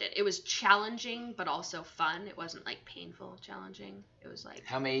 I loved it. It was challenging, but also fun. It wasn't like painful challenging. It was like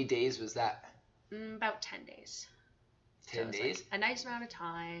How many days was that? about 10 days. 10 it was, days? like, a nice amount of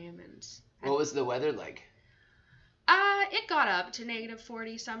time, and What was the weather like? it got up to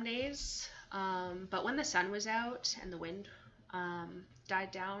 -40 some days. But when the sun was out and the wind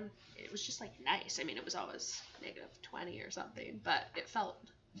died down, it was just like nice. I mean, it was always -20 or something, but it felt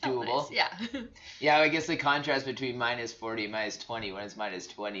Doable? nice. Yeah. Yeah, I guess the contrast between -40 and -20, when it's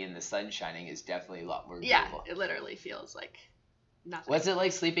 -20 and the sun shining, is definitely a lot more Yeah, doable. it literally feels like nothing. What's it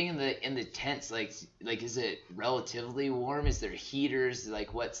like sleeping in the tents? Like is it relatively warm? Is there heaters?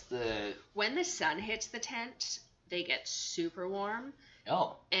 Like, what's the? When the sun hits the tent, they get super warm,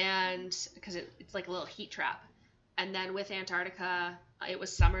 Oh, and because it's like a little heat trap. And then with Antarctica, it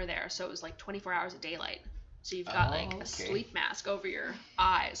was summer there, so it was like 24 hours of daylight. So you've got like okay. a sleep mask over your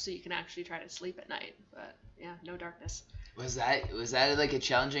eyes, so you can actually try to sleep at night. But yeah, no darkness. was that like a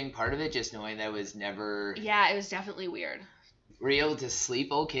challenging part of it? Just knowing that it was never. Yeah, it was definitely weird. Were you able to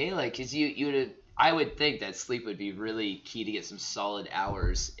sleep okay? Like, cause you would. I would think that sleep would be really key to get some solid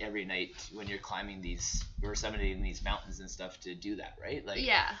hours every night when you're climbing these or summiting these mountains and stuff to do that, right? Like,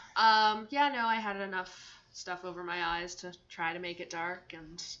 Yeah. Yeah, no, I had enough stuff over my eyes to try to make it dark,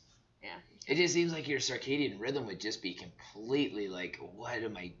 and yeah. it just seems like your circadian rhythm would just be completely like, what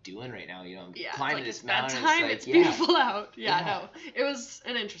am I doing right now? I'm Yeah, climbing it's this like mountain. bedtime, It's it's like, yeah. beautiful out. Yeah, Yeah. no, it was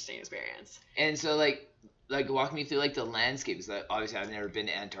an interesting experience. And so like walk me through like the landscapes. Like, obviously I've never been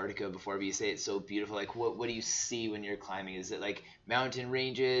to Antarctica before, but you say it's so beautiful. Like what do you see when you're climbing? Is it like mountain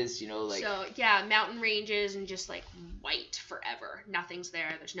ranges? Like So yeah, mountain ranges and just like white forever. Nothing's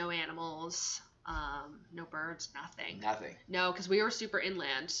there. There's no animals, no birds, nothing. nothing. No, because we were super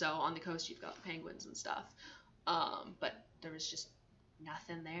inland, so on the coast you've got the penguins and stuff. But there was just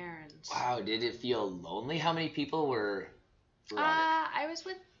nothing there. And Wow, did it feel lonely? How many people were on it? I was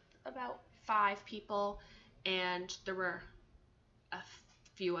with about 5 people, and there were a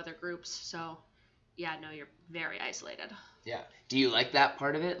few other groups. So yeah, no, you're very isolated. Yeah. Do you like that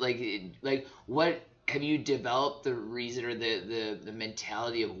part of it? Like what have you developed the reason or the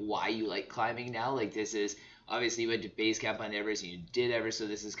mentality of why you like climbing now? Like this is obviously you went to base camp on Everest and you did Everest, so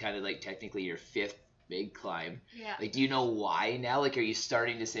this is kind of like technically your fifth big climb. Yeah. Like, do you know why now? Like, are you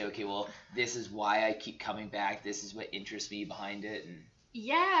starting to say, okay, well, this is why I keep coming back. This is what interests me behind it. And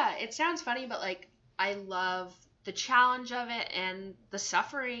Yeah, it sounds funny, but like I love the challenge of it and the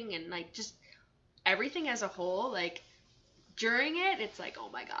suffering and like just everything as a whole. Like during it, it's like, oh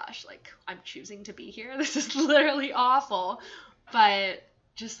my gosh, like I'm choosing to be here. This is literally awful. But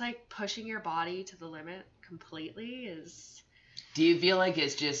just like pushing your body to the limit completely is. do you feel like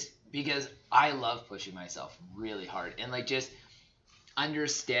it's just because I love pushing myself really hard and like just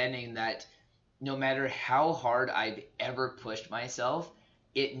understanding that no matter how hard I've ever pushed myself,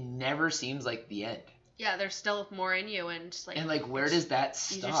 it never seems like the end. Yeah, there's still more in you, and And like, where does that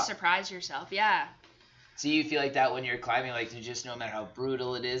you stop? just surprise yourself. Yeah. So you feel like that when you're climbing, like just no matter how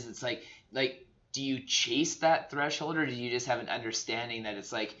brutal it is, it's like do you chase that threshold, or do you just have an understanding that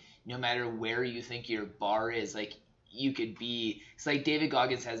it's like no matter where you think your bar is, like you could be. It's like David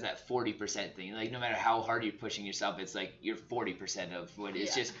Goggins has that 40% thing. Like no matter how hard you're pushing yourself, it's like you're 40% of what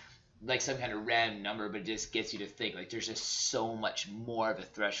it's Yeah. just like some kind of random number, but it just gets you to think like there's just so much more of a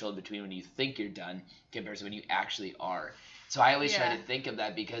threshold between when you think you're done compared to when you actually are. So I always try Yeah. to think of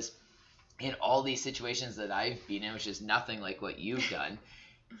that because in all these situations that I've been in, which is nothing like what you've done,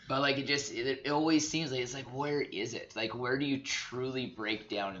 but like it always seems like it's like, where is it? Like, where do you truly break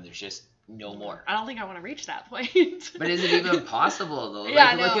down and there's just no more? I don't think I want to reach that point. But is it even possible though?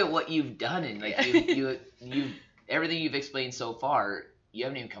 Yeah, Like, look no. at what you've done and like Yeah. you everything you've explained so far, you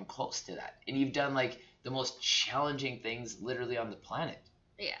haven't even come close to that, and you've done like the most challenging things literally on the planet.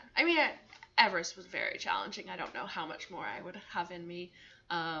 Yeah, I mean, Everest was very challenging. I don't know how much more I would have in me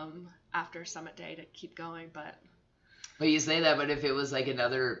after summit day to keep going, but But you say that, but if it was like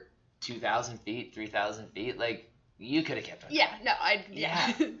another 2,000 feet, 3,000 feet, like you could have kept on. yeah, no,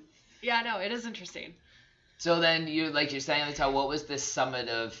 yeah, yeah, no, it is interesting. So then you're saying on the top, what was the summit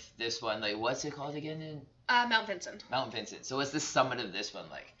of this one? Like, what's it called again in Mount Vincent. Mount Vincent? So what's the summit of this one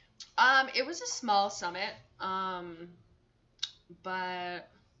like? It was a small summit, but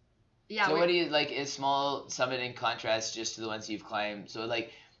yeah. So what do you like? Is small summit in contrast just to the ones you've climbed? So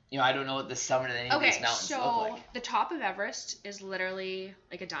like, I don't know what the summit of any of these Okay, mountains so look like. the top of Everest is literally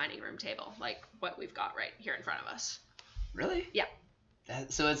like a dining room table, like what we've got right here in front of us. Really? Yeah.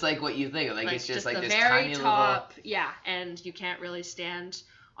 So it's like what you think. Like it's just like the this very tiny top, yeah, and you can't really stand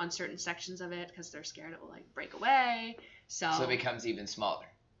on certain sections of it because they're scared it will like break away. little. So it becomes even smaller.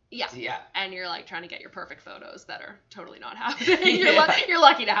 Yeah. Yeah. And you're like trying to get your perfect photos that are totally not happening. You're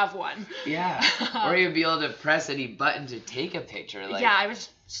lucky to have one. Yeah. Or you'd be able to press any button to take a picture. Like, yeah, I was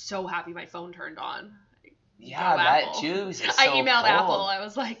so happy my phone turned on. yeah, Go that Apple. too. Is I so emailed cold. Apple. I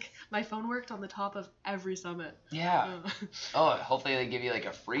was like, my phone worked on the top of every summit. Yeah. Oh, hopefully they give you like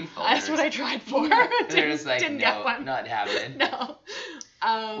a free phone. That's what I tried for. They're just like, didn't no, get one. not happening. No.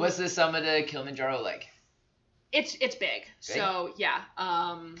 What's the summit of Kilimanjaro like? It's big. So yeah.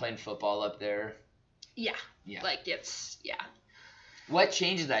 Playing football up there. Yeah. Yeah. Like it's yeah. What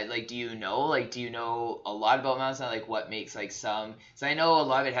changes that? Like, do you know? Like, do you know a lot about Mount Sinai? Like, what makes like some? So I know a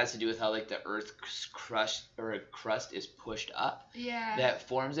lot of it has to do with how like the Earth's crust is pushed up Yeah. that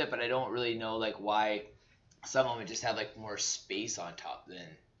forms it, but I don't really know like why some of them just have like more space on top than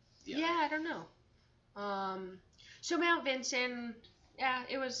the other. Yeah, I don't know. So Mount Vincent, yeah,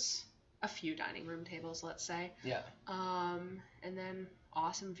 it was a few dining room tables, let's say. Yeah. And then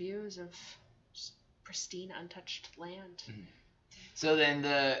awesome views of just pristine, untouched land. Mhm. So then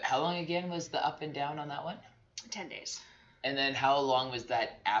how long again was the up and down on that one? 10 days. And then how long was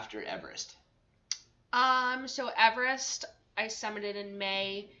that after Everest? So Everest, I summited in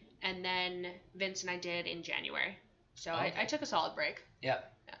May, and then Vincent I did in January. So Okay. I took a solid break. Yeah.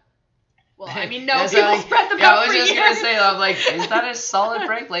 Well, I mean, no, That's people like- spread them Yeah, out I was for just years. gonna say, I'm like, is that a solid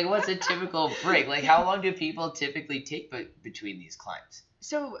break? Like, what's a typical break? Like, how long do people typically take between these climbs?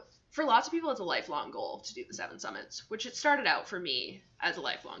 So for lots of people, it's a lifelong goal to do the 7 summits, which it started out for me as a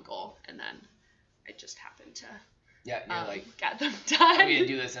lifelong goal, and then I just happened to Yeah, and you're like, get them done. I'm gonna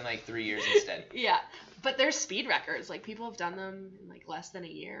do this in like 3 years instead. Yeah, but there's speed records. Like people have done them in like less than a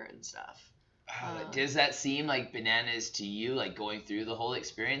year and stuff. Does that seem like bananas to you? Like going through the whole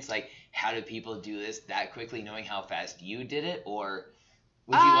experience? Like, how do people do this that quickly, knowing how fast you did it? Or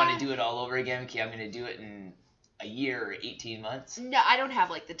would you want to do it all over again? Okay, I'm gonna do it in a year or 18 months. No, I don't have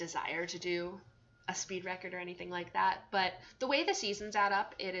like the desire to do a speed record or anything like that. But the way the seasons add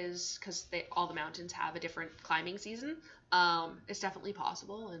up, it is because all the mountains have a different climbing season. It's definitely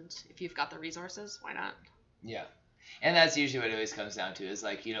possible, and if you've got the resources, why not? Yeah, and that's usually what it always comes down to is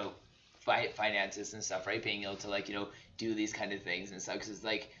like, finances and stuff, right? Being able to like, do these kind of things and stuff, because it's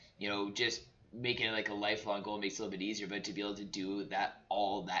like, just making it like a lifelong goal makes it a little bit easier, but to be able to do that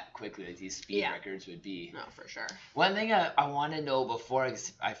all that quickly, like these speed records would be. No, for sure. One thing I want to know before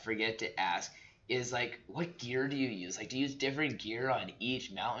I forget to ask is like, what gear do you use? Like, do you use different gear on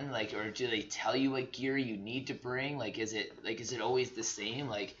each mountain? Like, or do they tell you what gear you need to bring? Like, is it always the same?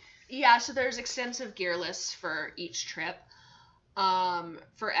 Like, yeah, so there's extensive gear lists for each trip.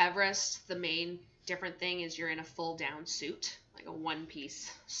 For Everest, the main different thing is you're in a full down suit, like a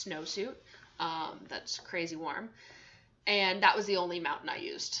one-piece snowsuit. That's crazy warm. And that was the only mountain I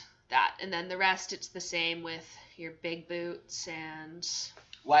used that. And then the rest, it's the same with your big boots and...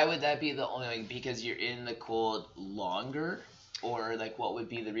 Why would that be the only thing? Because you're in the cold longer? Or, like, what would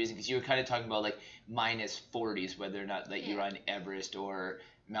be the reason? Because you were kind of talking about, like, minus 40s, whether or not, like, you're on Everest or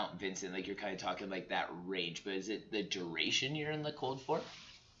Mount Vincent. Like, you're kind of talking, like, that range. But is it the duration you're in the cold for?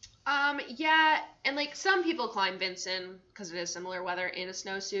 Yeah, and, like, some people climb Vincent because it is similar weather in a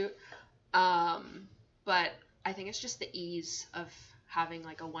snowsuit. But I think it's just the ease of having,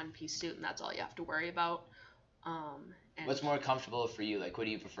 like, a one-piece suit, and that's all you have to worry about. And what's more comfortable for you? Like, what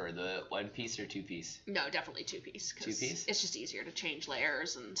do you prefer, the one-piece or two-piece? No, definitely two-piece. Two-piece? It's just easier to change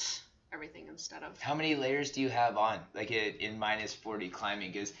layers and everything instead of... How many layers do you have on, like, in minus 40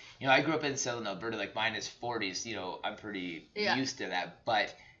 climbing? Because, you know, I grew up in Southern Alberta, like, minus 40s, you know, I'm pretty used to that.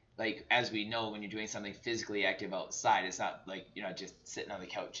 But, like, as we know, when you're doing something physically active outside, it's not like you're not just sitting on the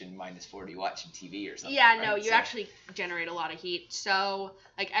couch in minus 40 watching TV or something. Yeah, right? no, you actually generate a lot of heat. So,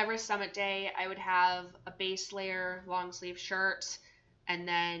 like, Everest Summit Day, I would have a base layer, long sleeve shirt, and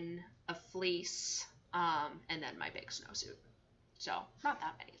then a fleece, and then my big snowsuit. So, not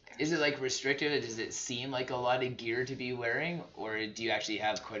that many layers. Is it, like, restrictive? Does it seem like a lot of gear to be wearing? Or do you actually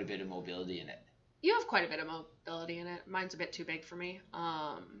have quite a bit of mobility in it? You have quite a bit of mobility in it. Mine's a bit too big for me.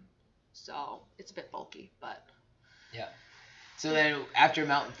 So it's a bit bulky, but... Yeah. So then after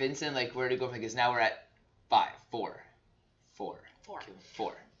Mount Vincent, like, where to go from? Because now we're at 4.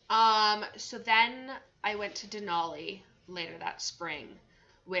 So then I went to Denali later that spring,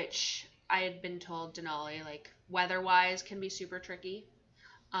 which I had been told Denali, like, weather-wise can be super tricky.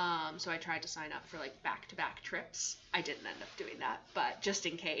 So I tried to sign up for, like, back-to-back trips. I didn't end up doing that, but just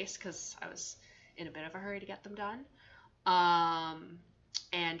in case, because I was in a bit of a hurry to get them done.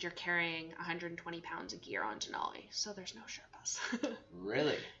 And you're carrying 120 pounds of gear on Denali, so there's no Sherpas.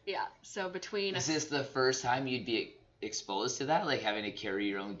 Really? Yeah, so between... Is this the first time you'd be exposed to that, like having to carry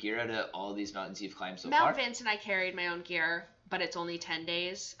your own gear out of all these mountains you've climbed so far? Mount Vincent, I carried my own gear, but it's only 10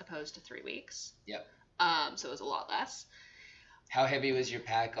 days opposed to 3 weeks. Yep. So it was a lot less. How heavy was your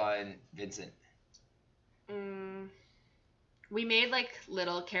pack on Vincent? We made, like,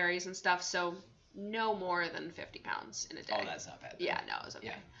 little carries and stuff, so no more than 50 pounds in a day. Oh, that's not bad. Yeah, no, it was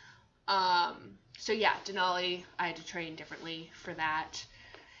okay. Yeah. So yeah, Denali, I had to train differently for that.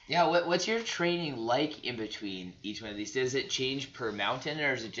 Yeah, what's your training like in between each one of these? Does it change per mountain,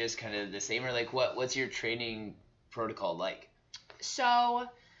 or is it just kind of the same? Or, like, what's your training protocol like? So,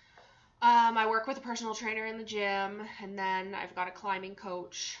 I work with a personal trainer in the gym, and then I've got a climbing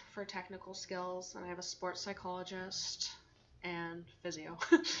coach for technical skills, and I have a sports psychologist and physio.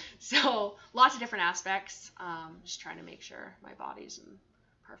 So lots of different aspects. Just trying to make sure my body's in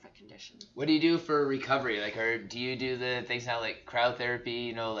perfect condition. What do you do for recovery? Like, do you do the things now, like cryotherapy,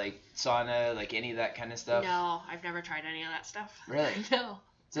 you know, like sauna, like any of that kind of stuff? No, I've never tried any of that stuff. Really? No.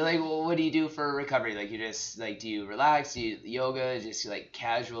 So, like, what do you do for recovery? Like, you just, like, do you relax? Do you yoga? Just, like,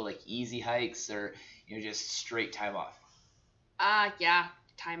 casual, like, easy hikes? Or, you know, just straight time off? Yeah,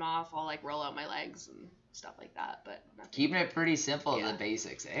 time off. I'll, like, roll out my legs and stuff like that, but nothing. Keeping it pretty simple, the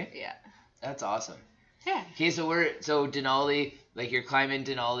basics, eh? Yeah. That's awesome. Yeah. Okay, so Denali, like, you're climbing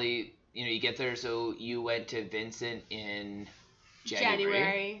Denali, you know, you get there, so you went to Vincent in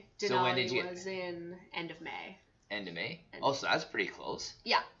January. Denali So when did you was in end of May. End of May? Oh, so that's pretty close.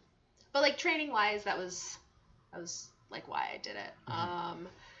 Yeah. But, like, training-wise, that was like, why I did it. Mm-hmm.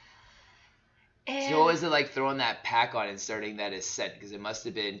 And So what was it like throwing that pack on and starting that ascent? Because it must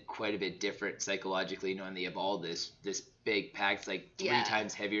have been quite a bit different psychologically, knowing that you have all this big pack. It's like 3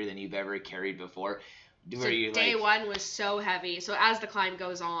 times heavier than you've ever carried before. So day one was so heavy. So as the climb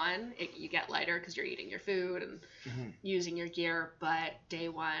goes on, you get lighter because you're eating your food and using your gear. But day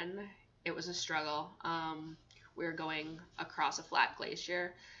one, it was a struggle. We were going across a flat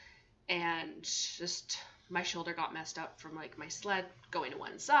glacier, and just my shoulder got messed up from, like, my sled going to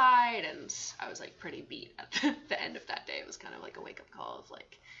one side, and I was, like, pretty beat at the end of that day. It was kind of like a wake-up call of,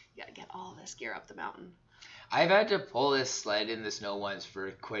 like, you gotta get all this gear up the mountain. I've had to pull this sled in the snow once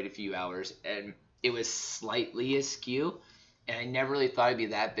for quite a few hours, and it was slightly askew, and I never really thought it'd be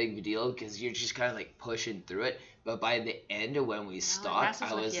that big of a deal because you're just kind of, like, pushing through it. But by the end of when we stopped,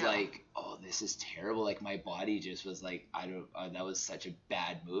 I was like, oh, this is terrible. Like my body just was like, I don't, that was such a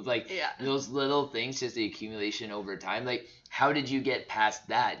bad move. Like Yeah. those little things, just the accumulation over time. Like how did you get past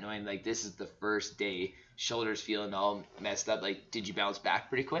that, knowing like this is the first day, shoulders feeling all messed up? Like did you bounce back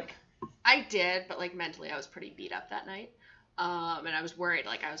pretty quick? I did, but like mentally I was pretty beat up that night. And I was worried,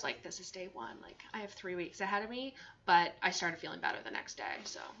 like I was like, this is day one, like I have 3 weeks ahead of me, but I started feeling better the next day,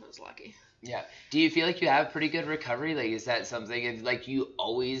 so I was lucky. Yeah. Do you feel like you have pretty good recovery? Like is that something, if like you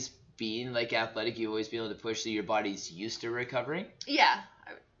always being like athletic, you always be able to push, so your body's used to recovering? Yeah.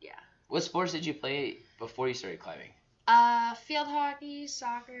 Yeah. What sports did you play before you started climbing? Field hockey,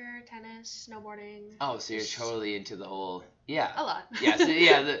 soccer, tennis, snowboarding. Oh, so you're totally into the whole, yeah. A lot. Yeah, so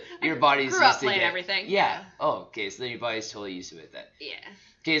yeah, your body's grew up used to playing everything. Yeah. Oh, okay, so then your body's totally used to it then. Yeah.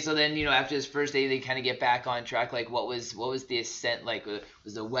 Okay, so then, after this first day, they kind of get back on track. Like, what was the ascent like?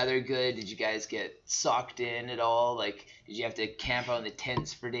 Was the weather good? Did you guys get socked in at all? Like, did you have to camp out in the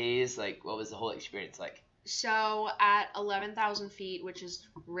tents for days? Like, what was the whole experience like? So at 11,000 feet, which is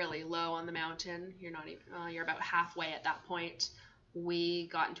really low on the mountain, you're about halfway at that point. We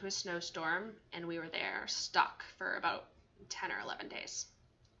got into a snowstorm and we were there stuck for about 10 or 11 days.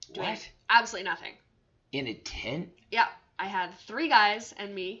 Doing What? absolutely nothing. In a tent? Yeah. I had 3 guys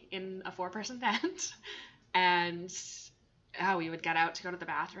and me in a 4-person tent, and we would get out to go to the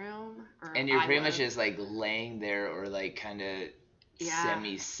bathroom. And you're pretty much just like laying there, or like kind of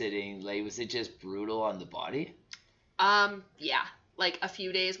semi-sitting. Like, was it just brutal on the body? Yeah. Like a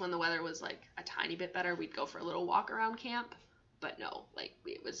few days when the weather was like a tiny bit better, we'd go for a little walk around camp. But no, like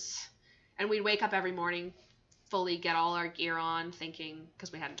and we'd wake up every morning, fully get all our gear on, thinking,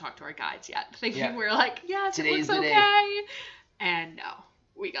 because we hadn't talked to our guides yet, thinking we were like, yes, today's it looks the okay. day. And no,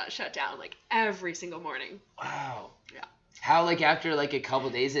 we got shut down like every single morning. Wow. Yeah. How, like, after like a couple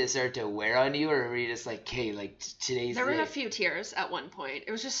days, did it start to wear on you, or were you just like, okay, like today's There the were day? a few tears at one point.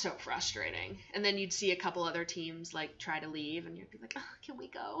 It was just so frustrating. And then you'd see a couple other teams like try to leave, and you'd be like, oh, can we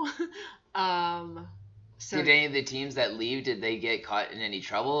go? So did any of the teams that leave, did they get caught in any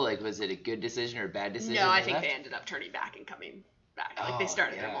trouble? Like, was it a good decision or a bad decision? No, I think they ended up turning back and coming back. Like, they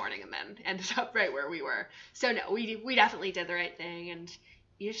started their yeah. morning and then ended up right where we were. So, no, we definitely did the right thing, and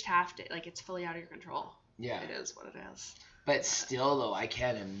you just have to, like, it's fully out of your control. Yeah. It is what it is. But still, though, I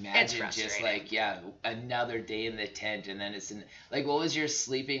can't imagine just frustrating. like, another day in the tent, and then it's in, like, what was your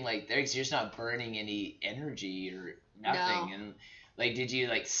sleeping like there? 'Cause you're just not burning any energy or nothing. No. And like, did you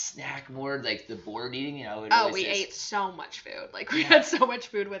like snack more, like the board eating? We ate so much food. Like, we had so much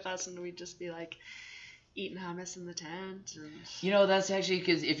food with us, and we'd just be like eating hummus in the tent. And That's actually,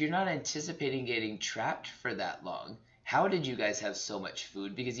 because if you're not anticipating getting trapped for that long, how did you guys have so much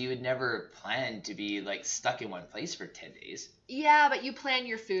food? Because you would never plan to be like stuck in one place for 10 days. Yeah, but you plan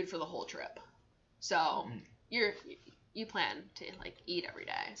your food for the whole trip. So you plan to like eat every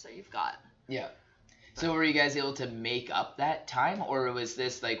day. So you've got. Yeah. So were you guys able to make up that time, or was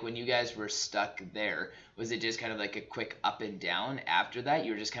this like when you guys were stuck there, was it just kind of like a quick up and down after that?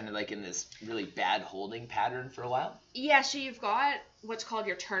 You were just kind of like in this really bad holding pattern for a while? Yeah, so you've got what's called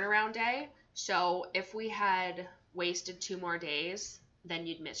your turnaround day. So if we had wasted 2 more days, then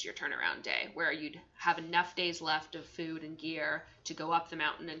you'd miss your turnaround day, where you'd have enough days left of food and gear to go up the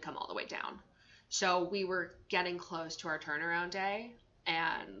mountain and come all the way down. So we were getting close to our turnaround day,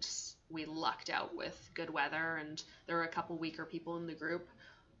 and we lucked out with good weather, and there were a couple weaker people in the group,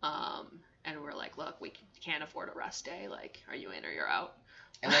 and we're like, look, we can't afford a rest day, like, are you in or you're out?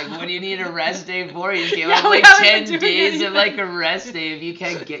 And like, what do you need a rest day for? You came Yeah, up like we haven't 10 been doing days of anything. like a rest day if you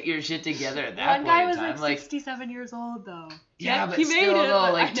can't get your shit together at that One guy point was in time. like 67 years old, though. Yeah, but he made still it, though,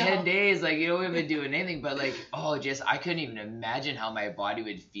 but like I know. 10 days, like, you haven't been doing anything, but like, I couldn't even imagine how my body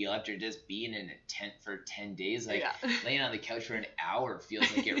would feel after just being in a tent for 10 days. Like, Yeah. laying on the couch for an hour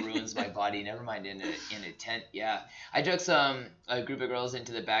feels like it ruins my body, never mind in a tent. Yeah. I took a group of girls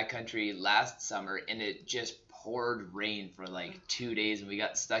into the backcountry last summer, and it just poured rain for like 2 days, and we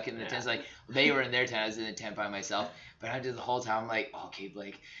got stuck in the tents. Like, they were in their tent, I was in the tent by myself, but I did the whole time, I'm like, okay,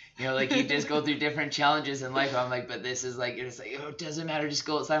 Blake, like, you just go through different challenges in life. I'm like, but this is like, it's like, it doesn't matter, just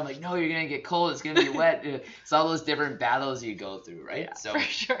go outside. I'm like, no, you're gonna get cold, it's gonna be wet. It's all those different battles you go through, right? Yeah, So for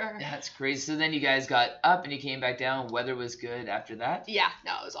sure. that's crazy. So then you guys got up and you came back down, weather was good after that? Yeah,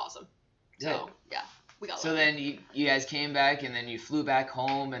 no, it was awesome. Good. So, yeah, we got So lucky. then you guys came back, and then you flew back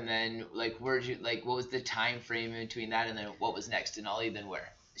home, and then like, what was the time frame in between that, and then what was next in Ollie, then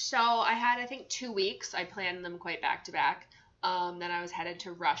where? So I had, I think, 2 weeks. I planned them quite back to back. Then I was headed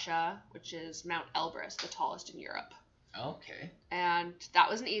to Russia, which is Mount Elbrus, the tallest in Europe. Okay. And that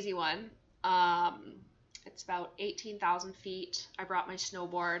was an easy one. It's about 18,000 feet. I brought my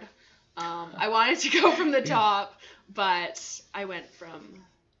snowboard. I wanted to go from the top, but I went from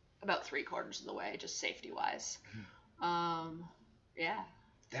about 3/4 of the way, just safety wise. Yeah.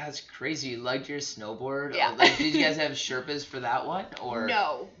 That's crazy. You lugged your snowboard? Yeah. Like, did you guys have Sherpas for that one? Or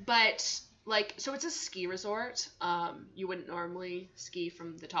No, but like, so it's a ski resort. You wouldn't normally ski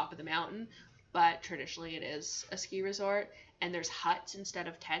from the top of the mountain, but traditionally it is a ski resort, and there's huts instead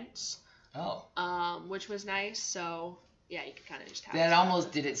of tents. Oh. Which was nice. So yeah, you could kind of just have That stuff.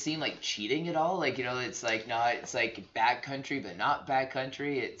 almost, did it seem like cheating at all? Like, it's like not, it's like backcountry, but not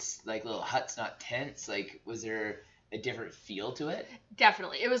backcountry. It's like little huts, not tents. Like, was there a different feel to it?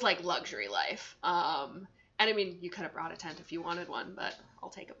 Definitely, it was like luxury life. And I mean, you could have brought a tent if you wanted one, but I'll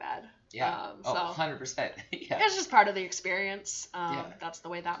take a bed. Yeah. So 100%. Yeah. it's just part of the experience. Yeah. That's the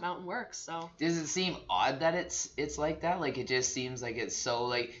way that mountain works. So Does it seem odd that it's like that? Like, it just seems like it's so,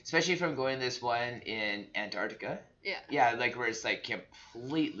 like, especially from going to this one in Antarctica. yeah. Yeah, like where it's like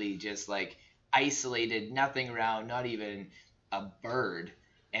completely just like isolated, nothing around, not even a bird.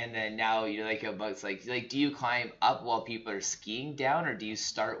 And then now you're like about like do you climb up while people are skiing down, or do you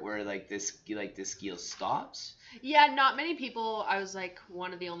start where like the ski stops? Yeah, not many people. I was like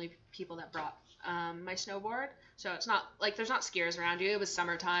one of the only people that brought my snowboard. So it's not like there's not skiers around you. It was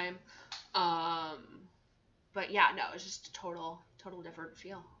summertime. But yeah, no, it was just a total different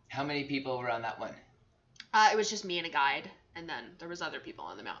feel. How many people were on that one? It was just me and a guide, and then there was other people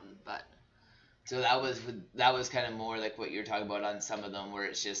on the mountain, but So that was kind of more like what you're talking about on some of them, where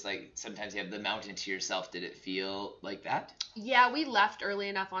it's just like sometimes you have the mountain to yourself. Did it feel like that? yeah, we left early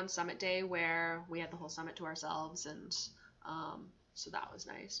enough on summit day where we had the whole summit to ourselves, and so that was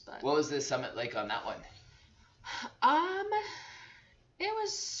nice. But What was the summit like on that one? it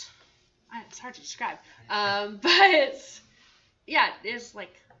was it's hard to describe. But yeah, it's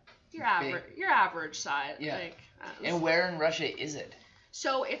like your average size. Yeah. Like, And where in Russia is it?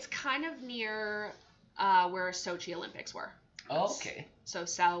 so it's kind of near where Sochi Olympics were. Oh, okay. So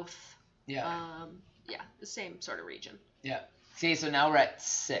south. Yeah. Yeah, the same sort of region. Yeah. See, so now we're at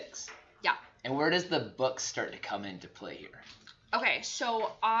 6. Yeah. And where does the book start to come into play here? Okay,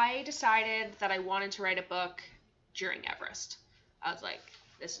 so I decided that I wanted to write a book during Everest. I was like,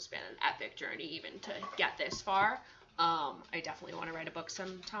 this has been an epic journey even to get this far. I definitely want to write a book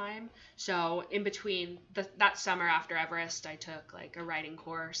sometime. So in between that summer after Everest, I took like a writing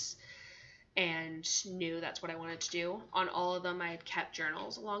course and knew that's what I wanted to do. On all of them, I had kept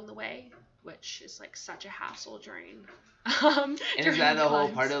journals along the way, which is like such a hassle during. And is that the a whole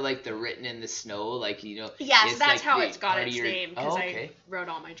climbs. part of like the written in the snow? Like, Yeah, so it's that's like how the it's got part its of your- name, because Oh, okay. I wrote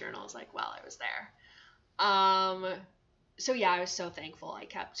all my journals like while I was there. So yeah, I was so thankful I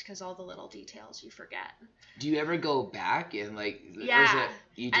kept, because all the little details you forget. Do you ever go back and like? Yeah. Or is it,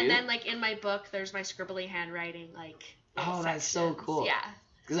 you do? And then like in my book, there's my scribbly handwriting, like. little Oh, that's so sections. cool. Yeah.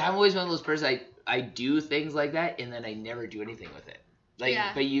 Because I'm always one of those persons, I do things like that and then I never do anything with it. Like,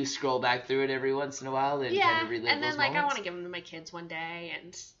 Yeah. but you scroll back through it every once in a while and Yeah, kind of relive and then those like I moments? want to give them to my kids one day,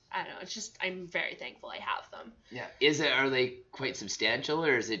 and I don't know. It's just I'm very thankful I have them. Yeah. Are they quite substantial,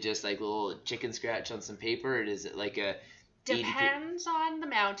 or is it just like a little chicken scratch on some paper, or is it like a 80 Depends on the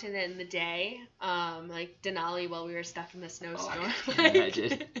mountain and the day. Like Denali, while we were stuck in the snowstorm. I can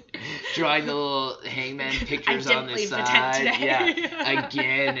imagine. Drawing the little hangman pictures I on didn't the leave the side. tent today. Yeah.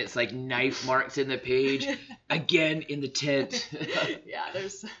 Again, it's like knife marks in the page. Again in the tent. Yeah,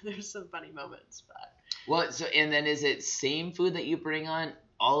 there's some funny moments, but Well, so and then is it same food that you bring on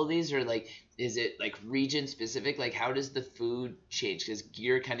all of these, or like is it like region specific? Like how does the food change? Because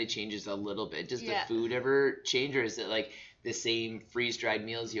gear kind of changes a little bit. Does Yeah. the food ever change, or is it like the same freeze dried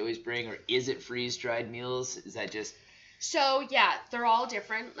meals you always bring, or is it freeze dried meals? Is that just so yeah, they're all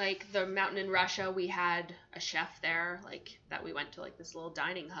different. Like the mountain in Russia, we had a chef there, like that we went to like this little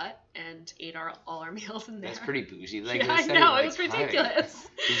dining hut and ate all our meals in there. that's pretty bougie? Like Yeah, I that's know, not it even, was like, high. ridiculous.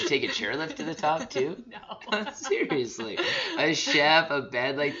 Did you take a chairlift to the top too? No. Seriously, a chef, a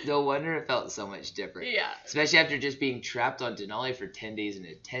bed, like no wonder it felt so much different. Yeah. Especially after just being trapped on Denali for 10 days in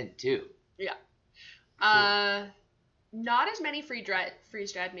a tent too. Not as many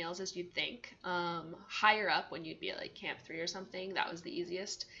freeze-dried meals as you'd think. Higher up, when you'd be at like Camp 3 or something, that was the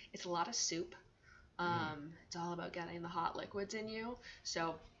easiest. It's a lot of soup. It's all about getting the hot liquids in you.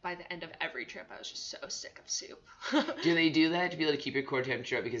 So by the end of every trip, I was just so sick of soup. Do they do that to be able to keep your core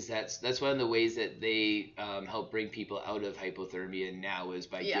temperature up? Because that's one of the ways that they help bring people out of hypothermia now is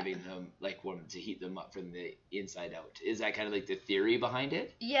by Yeah. giving them like warm to heat them up from the inside out. Is that kind of like the theory behind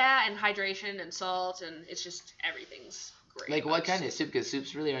it? Yeah, and hydration and salt, and it's just everything's great. Like what about kind of soup? Because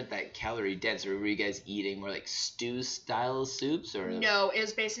soups really aren't that calorie dense. Or were you guys eating more like stew style soups? Or No, it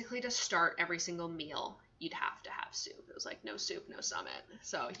was basically to start every single meal, you'd have to have soup. It was like no soup, no summit.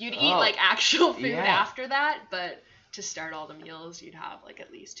 So you'd eat Oh, like actual food yeah. after that, but to start all the meals, you'd have like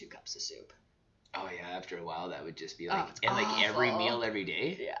at least 2 cups of soup. Oh yeah, after a while that would just be Oh, like, it's and like every awful. meal every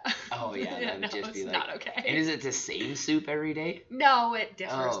day. Yeah. Oh yeah, that would no, just be it's like. not okay. And is it the same soup every day? No, it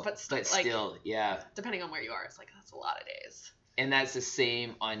differs, Oh, but but like, still, yeah. depending on where you are, it's like that's a lot of days. And that's the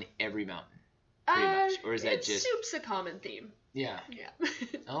same on every mountain, pretty much, or is that just? Soup's a common theme. Yeah. Yeah.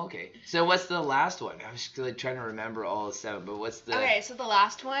 Oh, okay. So what's the last one? I was like trying to remember all 7, but what's the? Okay, so the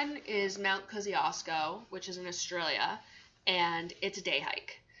last one is Mount Kosciuszko, which is in Australia, and it's a day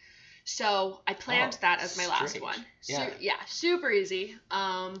hike. So I planned that as my last strange. one. Yeah. Super easy.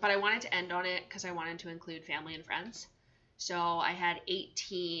 But I wanted to end on it because I wanted to include family and friends. So I had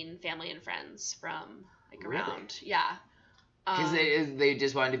 18 family and friends from like Really? around. Yeah. Because they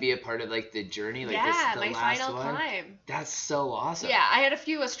just wanted to be a part of like the journey, like this is the my last final one. climb. That's so awesome. Yeah, I had a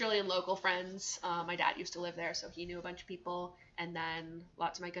few Australian local friends. My dad used to live there, so he knew a bunch of people. And then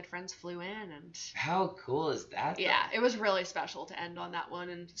lots of my good friends flew in, and How cool is that? Though? yeah, it was really special to end on that one.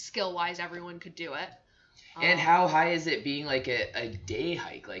 And skill-wise, everyone could do it. And how high is it being like a day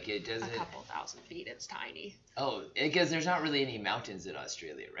hike? Like it A doesn't. couple thousand feet. It's tiny. Oh, because there's not really any mountains in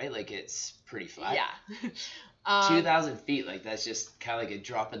Australia, right? Like it's pretty flat. Yeah. 2,000 feet, like that's just kind of like a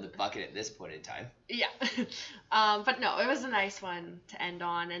drop in the bucket at this point in time. Yeah. But no, it was a nice one to end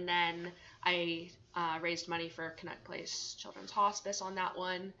on. And then I raised money for Canuck Place Children's Hospice on that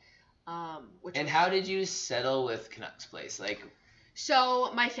one. And how did you settle with Canucks Place? Like,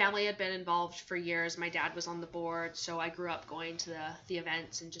 So my family had been involved for years. My dad was on the board, so I grew up going to the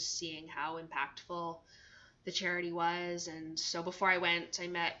events and just seeing how impactful the charity was. And so before I went, I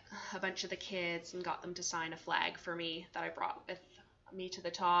met a bunch of the kids and got them to sign a flag for me that I brought with me to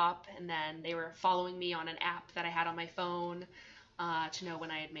the top. And then they were following me on an app that I had on my phone to know when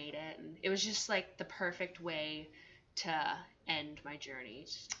I had made it. And it was just like the perfect way to end my journey.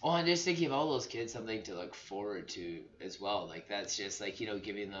 well, and just thinking of all those kids, something to look forward to as well. Like that's just like,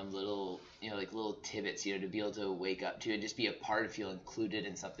 giving them little, like little tidbits, to be able to wake up to and just be a part of, feel included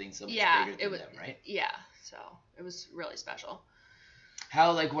in something so much bigger than them, right? Yeah, so it was really special.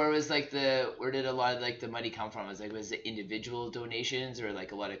 How, like, where did a lot of like the money come from? Was it individual donations or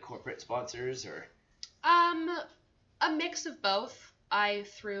like a lot of corporate sponsors or? A mix of both. I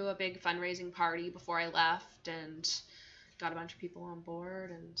threw a big fundraising party before I left and got a bunch of people on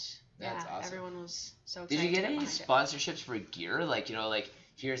board, and That's awesome. everyone was so Did excited. you get to any behind it. sponsorships for gear? Like, like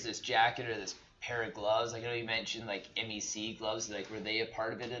here's this jacket or this pair of gloves. Like I know you mentioned like MEC gloves. Like were they a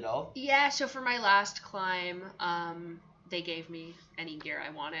part of it at all? Yeah, so for my last climb, they gave me any gear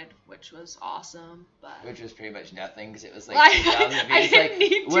I wanted, which was awesome. But Which was pretty much nothing because it was like Well, 2,000 feet. I It's didn't like,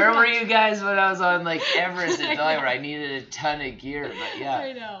 need too where were much. you guys when I was on like Everest I and Valley where know. I needed a ton of gear? But yeah.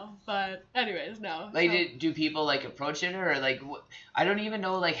 I know, but anyways, no. Like, so- do people like approach it or like I don't even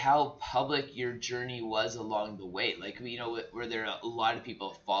know like how public your journey was along the way. Like, were there a lot of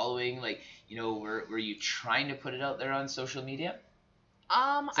people following? Like, were you trying to put it out there on social media?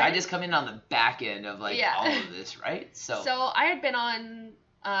 So I just come in on the back end of like Yeah. all of this, right? So I had been on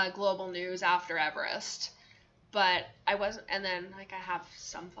Global News after Everest, but I wasn't. And then like I have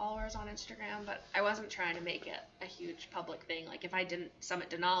some followers on Instagram, but I wasn't trying to make it a huge public thing. Like if I didn't summit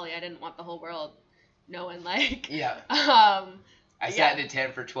Denali, I didn't want the whole world knowing. Like yeah, I yeah. sat in a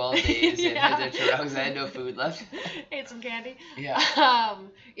tent for 12 days and Yeah. had to because I had no food left. ate some candy. Yeah.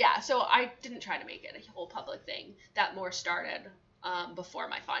 Yeah. So I didn't try to make it a whole public thing. That more started before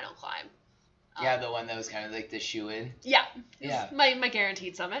my final climb. Yeah, the one that was kind of like the shoe-in. Yeah. It was Yeah. My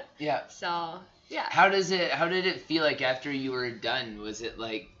guaranteed summit. Yeah. So yeah. How did it feel like after you were done? Was it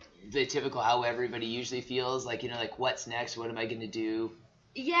like the typical how everybody usually feels? Like, like what's next? What am I going to do?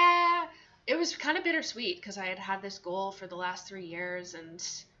 Yeah, it was kind of bittersweet because I had had this goal for the last 3 years, and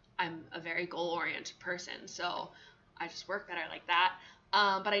I'm a very goal-oriented person, so I just work better like that.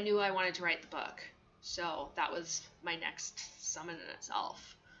 But I knew I wanted to write the book, so that was my next summit in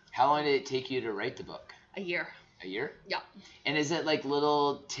itself. How long did it take you to write the book? A year. A year? Yeah. And is it like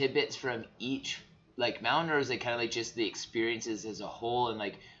little tidbits from each like mountain, or is it kind of like just the experiences as a whole and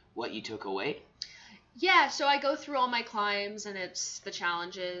like what you took away? Yeah, so I go through all my climbs, and it's the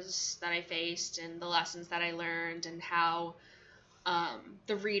challenges that I faced and the lessons that I learned, and how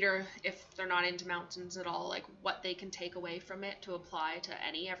the reader, if they're not into mountains at all, like what they can take away from it to apply to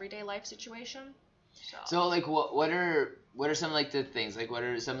any everyday life situation. So like what are some of like the things, like what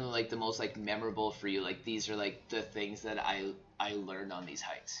are some of like the most like memorable for you? Like these are like the things that I learned on these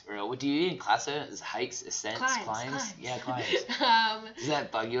hikes. Or what do you even classify it as hikes, ascents, climbs? Yeah, climbs. Does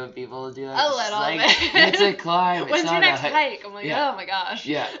that bug you when people do that? A It's little like, bit. It's a climb. When's it's your not next a hike? I'm like, Yeah. oh my gosh.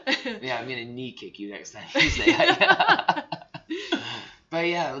 Yeah. Yeah, I'm gonna knee kick you next time you say hike. But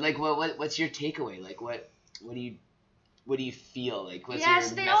yeah, like what's your takeaway? Like what do you what do you feel like? What's Yeah, your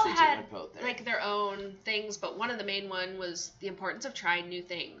so they message all you had want to put out there? like their own things, but one of the main one was the importance of trying new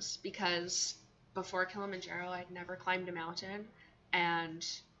things, because before Kilimanjaro I'd never climbed a mountain, and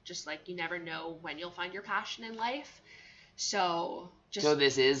just like you never know when you'll find your passion in life. So just So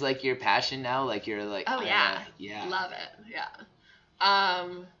this is like your passion now, like you're like, oh yeah, yeah, love it, yeah.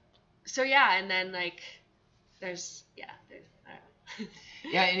 So yeah, and then like there's I don't know.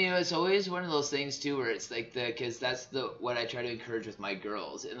 Yeah, and it's always one of those things too where it's like because that's what I try to encourage with my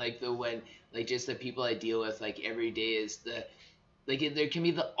girls, and like when like just the people I deal with like every day is there can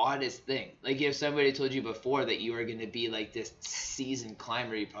be the oddest thing. Like if somebody told you before that you were gonna be like this seasoned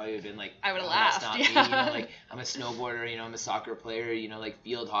climber, you probably would have been like, I would have that's laughed. not Yeah. me. Like I'm a snowboarder, I'm a soccer player, like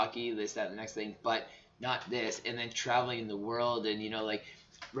field hockey, this, that, and the next thing, but not this. And then traveling the world and like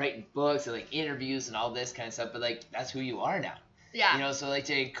writing books and like interviews and all this kind of stuff. But like that's who you are now. Yeah. So like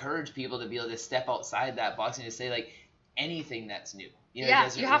to encourage people to be able to step outside that box and to say like anything that's new. It Yeah,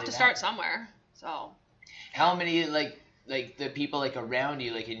 doesn't you have really to start matter. somewhere. So How many like the people like around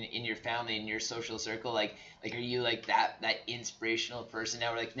you, like in your family, in your social circle, like are you like that inspirational person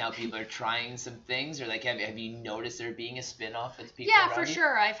now, where like now people are trying some things, or like have you noticed there being a spin-off with people yeah, around for you?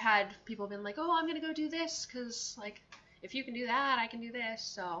 sure. I've had people been like, "Oh, I'm gonna go do this because like if you can do that, I can do this."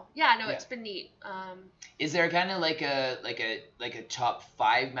 So yeah, no, Yeah. it's been neat. Is there kind of like a top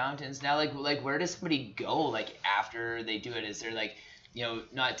 5 mountains now? Like where does somebody go like after they do it? Is there like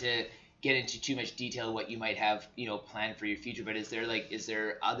not to get into too much detail of what you might have planned for your future, but is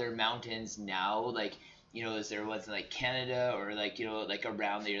there other mountains now, like is there ones in like Canada or like like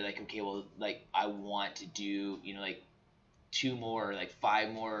around there, you're like, okay, well, like I want to do like 2 more or like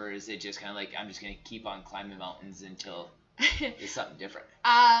 5 more, or is it just kind of like I'm just gonna keep on climbing mountains until it's something different?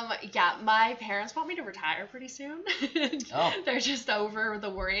 Yeah, my parents want me to retire pretty soon. Oh. They're just over the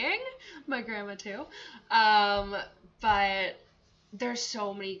worrying. My grandma too. But there's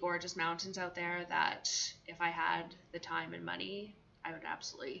so many gorgeous mountains out there that if I had the time and money, I would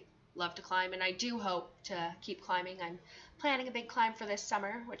absolutely love to climb, and I do hope to keep climbing. I'm planning a big climb for this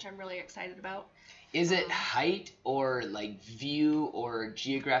summer, which I'm really excited about. Is it height or like view or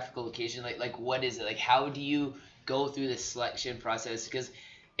geographical location? Like what is it? Like how do you go through the selection process? Because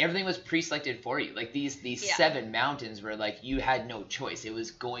everything was pre-selected for you. Like these Yeah. 7 mountains were like you had no choice. It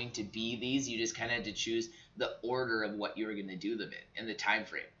was going to be these. You just kind of had to choose the order of what you were going to do them in and the time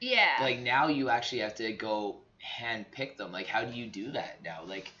frame. Yeah. Like now you actually have to go hand pick them. Like how do you do that now?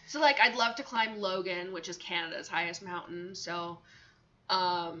 Like So like I'd love to climb Logan, which is Canada's highest mountain. So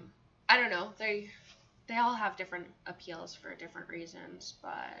I don't know. They all have different appeals for different reasons,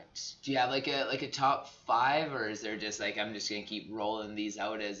 but do you have like a top 5, or is there just like I'm just gonna keep rolling these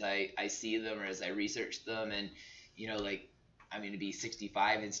out as I see them or as I research them, and like I'm gonna be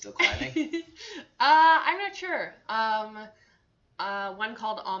 65 and still climbing? I'm not sure. One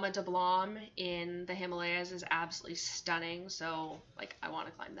called Alma de Blanc in the Himalayas is absolutely stunning, so like I want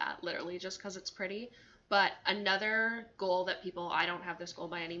to climb that literally just because it's pretty. But another goal that I don't have this goal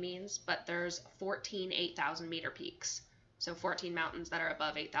by any means, but there's 14 8,000 meter peaks. So 14 mountains that are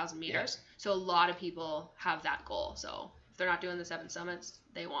above 8,000 meters. Yeah. So a lot of people have that goal. So if they're not doing the 7 summits,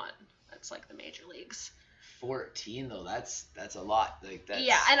 that's like the major leagues. 14 though, that's a lot. Like that's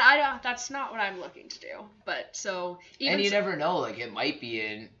Yeah, and that's not what I'm looking to do. But so even and you never know, like it might be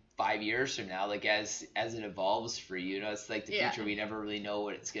in 5 years from now, like as it evolves for you. It's like the future, we never really know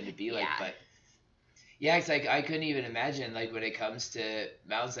what it's going to be like. Yeah. But yeah, it's like I couldn't even imagine like when it comes to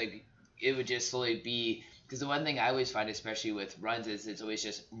mountains, like it would just slowly be, because the one thing I always find, especially with runs, is it's always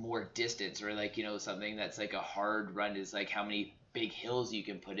just more distance, or like something that's like a hard run is like how many big hills you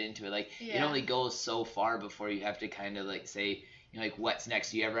can put into it. Like it only goes so far before you have to kind of like say like what's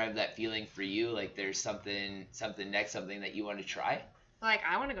next. Do you ever have that feeling for you, like there's something next, something that you want to try? Like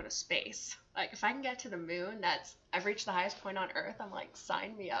I want to go to space. Like if I can get to the moon, I've reached the highest point on Earth. I'm like,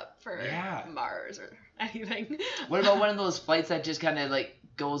 sign me up for Mars or anything. What about one of those flights that just kind of like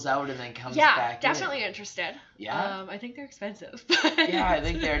goes out and then comes Yeah, back definitely in? interested. Yeah. I think they're expensive. Yeah, I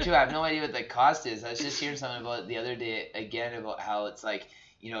think they are too. I have no idea what the cost is. I was just hearing something about it the other day again about how it's like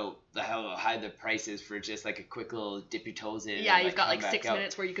how high the price is for just like a quick little dip your toes in. Yeah, and, you've got come like back 6 out.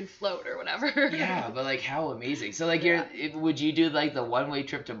 minutes where you can float or whatever. Yeah, but like how amazing. So like Yeah. would you do like the one-way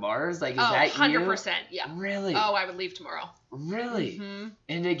trip to Mars? Like is that 100%. you? Yeah. Really? Oh, I would leave tomorrow. Really? Mm-hmm.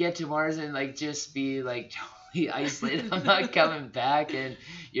 And to get to Mars and like just be like totally isolated, I'm not coming back, and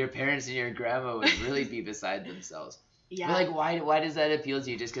your parents and your grandma would really be beside themselves. Yeah. But like why does that appeal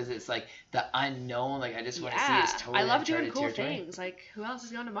to you? Just because it's like the unknown? Like I just want to see it's totally I love doing uncharted cool territory. things. Like who else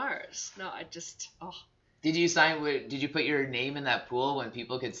is going to Mars? No, Did you put your name in that pool when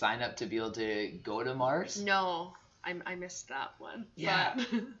people could sign up to be able to go to Mars? No. I missed that one. Yeah.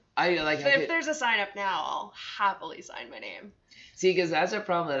 But If there's a sign up now, I'll happily sign my name. See, because that's a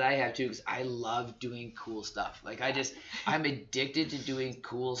problem that I have too, because I love doing cool stuff. Like, I'm addicted to doing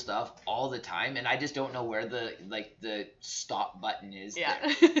cool stuff all the time, and I just don't know where the stop button is Yeah.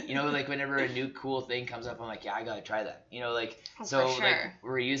 there. Like, whenever a new cool thing comes up, I'm like, yeah, I gotta try that. So, for sure. like,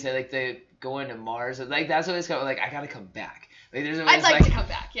 where you say, like, the going to Mars, like, that's always kind of, like, I gotta come back. Like, there's always, I'd like to come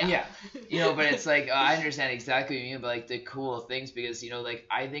back, yeah. Yeah. But it's like, I understand exactly what you mean, but, like, the cool things, because, like,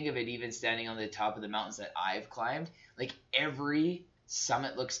 I think of it even standing on the top of the mountains that I've climbed, like, every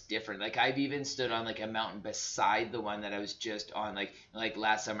summit looks different. Like, I've even stood on, like, a mountain beside the one that I was just on. Like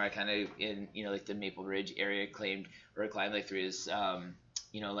last summer, I kind of, in, like, the Maple Ridge area, climbed, like, through his,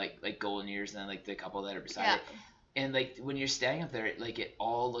 like Golden Years, and then, like, the couple that are beside it. And, like, when you're standing up there, like, it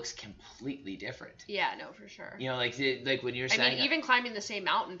all looks completely different. Yeah, no, for sure. Like when you're standing even climbing the same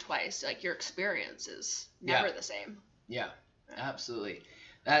mountain twice, like, your experience is never the same. Yeah, absolutely.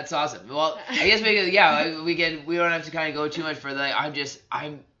 That's awesome. Well, I guess we don't have to kind of go too much further.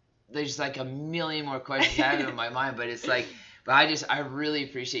 There's just like a million more questions I have in my mind, but it's like, I really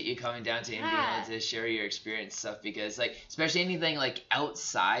appreciate you coming down to Indiana to share your experience stuff, because, like, especially anything like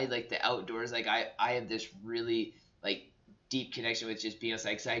outside, like the outdoors, like I have this really, like, deep connection with just being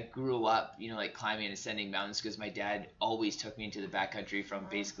outside, because I grew up, like, climbing and ascending mountains, because my dad always took me into the backcountry from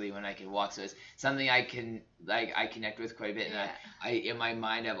basically when I could walk. So it's something I connect with quite a bit. And I in my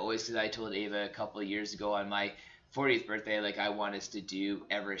mind, I've always, because I told Ava a couple of years ago on my 40th birthday, like, I want us to do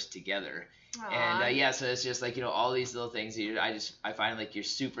Everest together. Aww. And so it's just like, all these little things I find, like, you're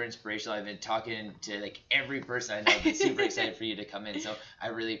super inspirational. I've been talking to, like, every person I know. I've been super excited for you to come in, so I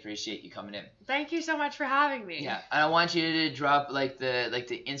really appreciate you coming in. Thank you so much for having me. Yeah, and I want you to drop, like, the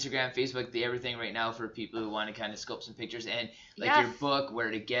Instagram, Facebook, the everything right now for people who want to kind of scope some pictures, and, like, your book,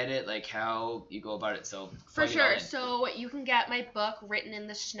 where to get it, like, how you go about it. So for sure. So you can get my book, Written in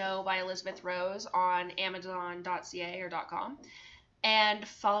the Snow by Elizabeth Rose, on Amazon.ca or .com. And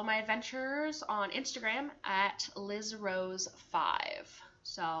follow my adventures on Instagram at LizRose5.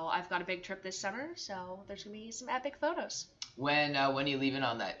 So I've got a big trip this summer, so there's going to be some epic photos. When are you leaving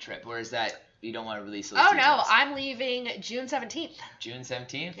on that trip? Or is that you don't want to release those details? No, I'm leaving June 17th. June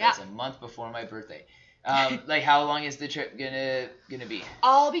 17th? Yeah. That's a month before my birthday. Like, how long is the trip gonna be?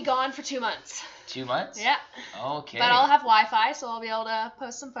 I'll be gone for 2 months. 2 months? Yeah. Okay. But I'll have Wi-Fi, so I'll be able to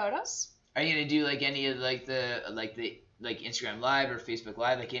post some photos. Are you gonna do, like, any of, like, the Instagram Live or Facebook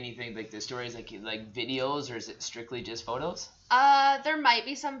Live, like, anything, like, the stories, like videos, or is it strictly just photos? There might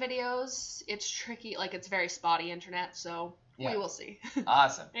be some videos. It's tricky, like, it's very spotty internet, so we will see.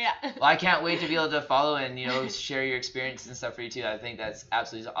 Awesome. Yeah. Well, I can't wait to be able to follow and, share your experience and stuff for you too. I think that's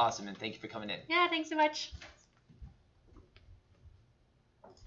absolutely awesome, and thank you for coming in. Yeah, thanks so much.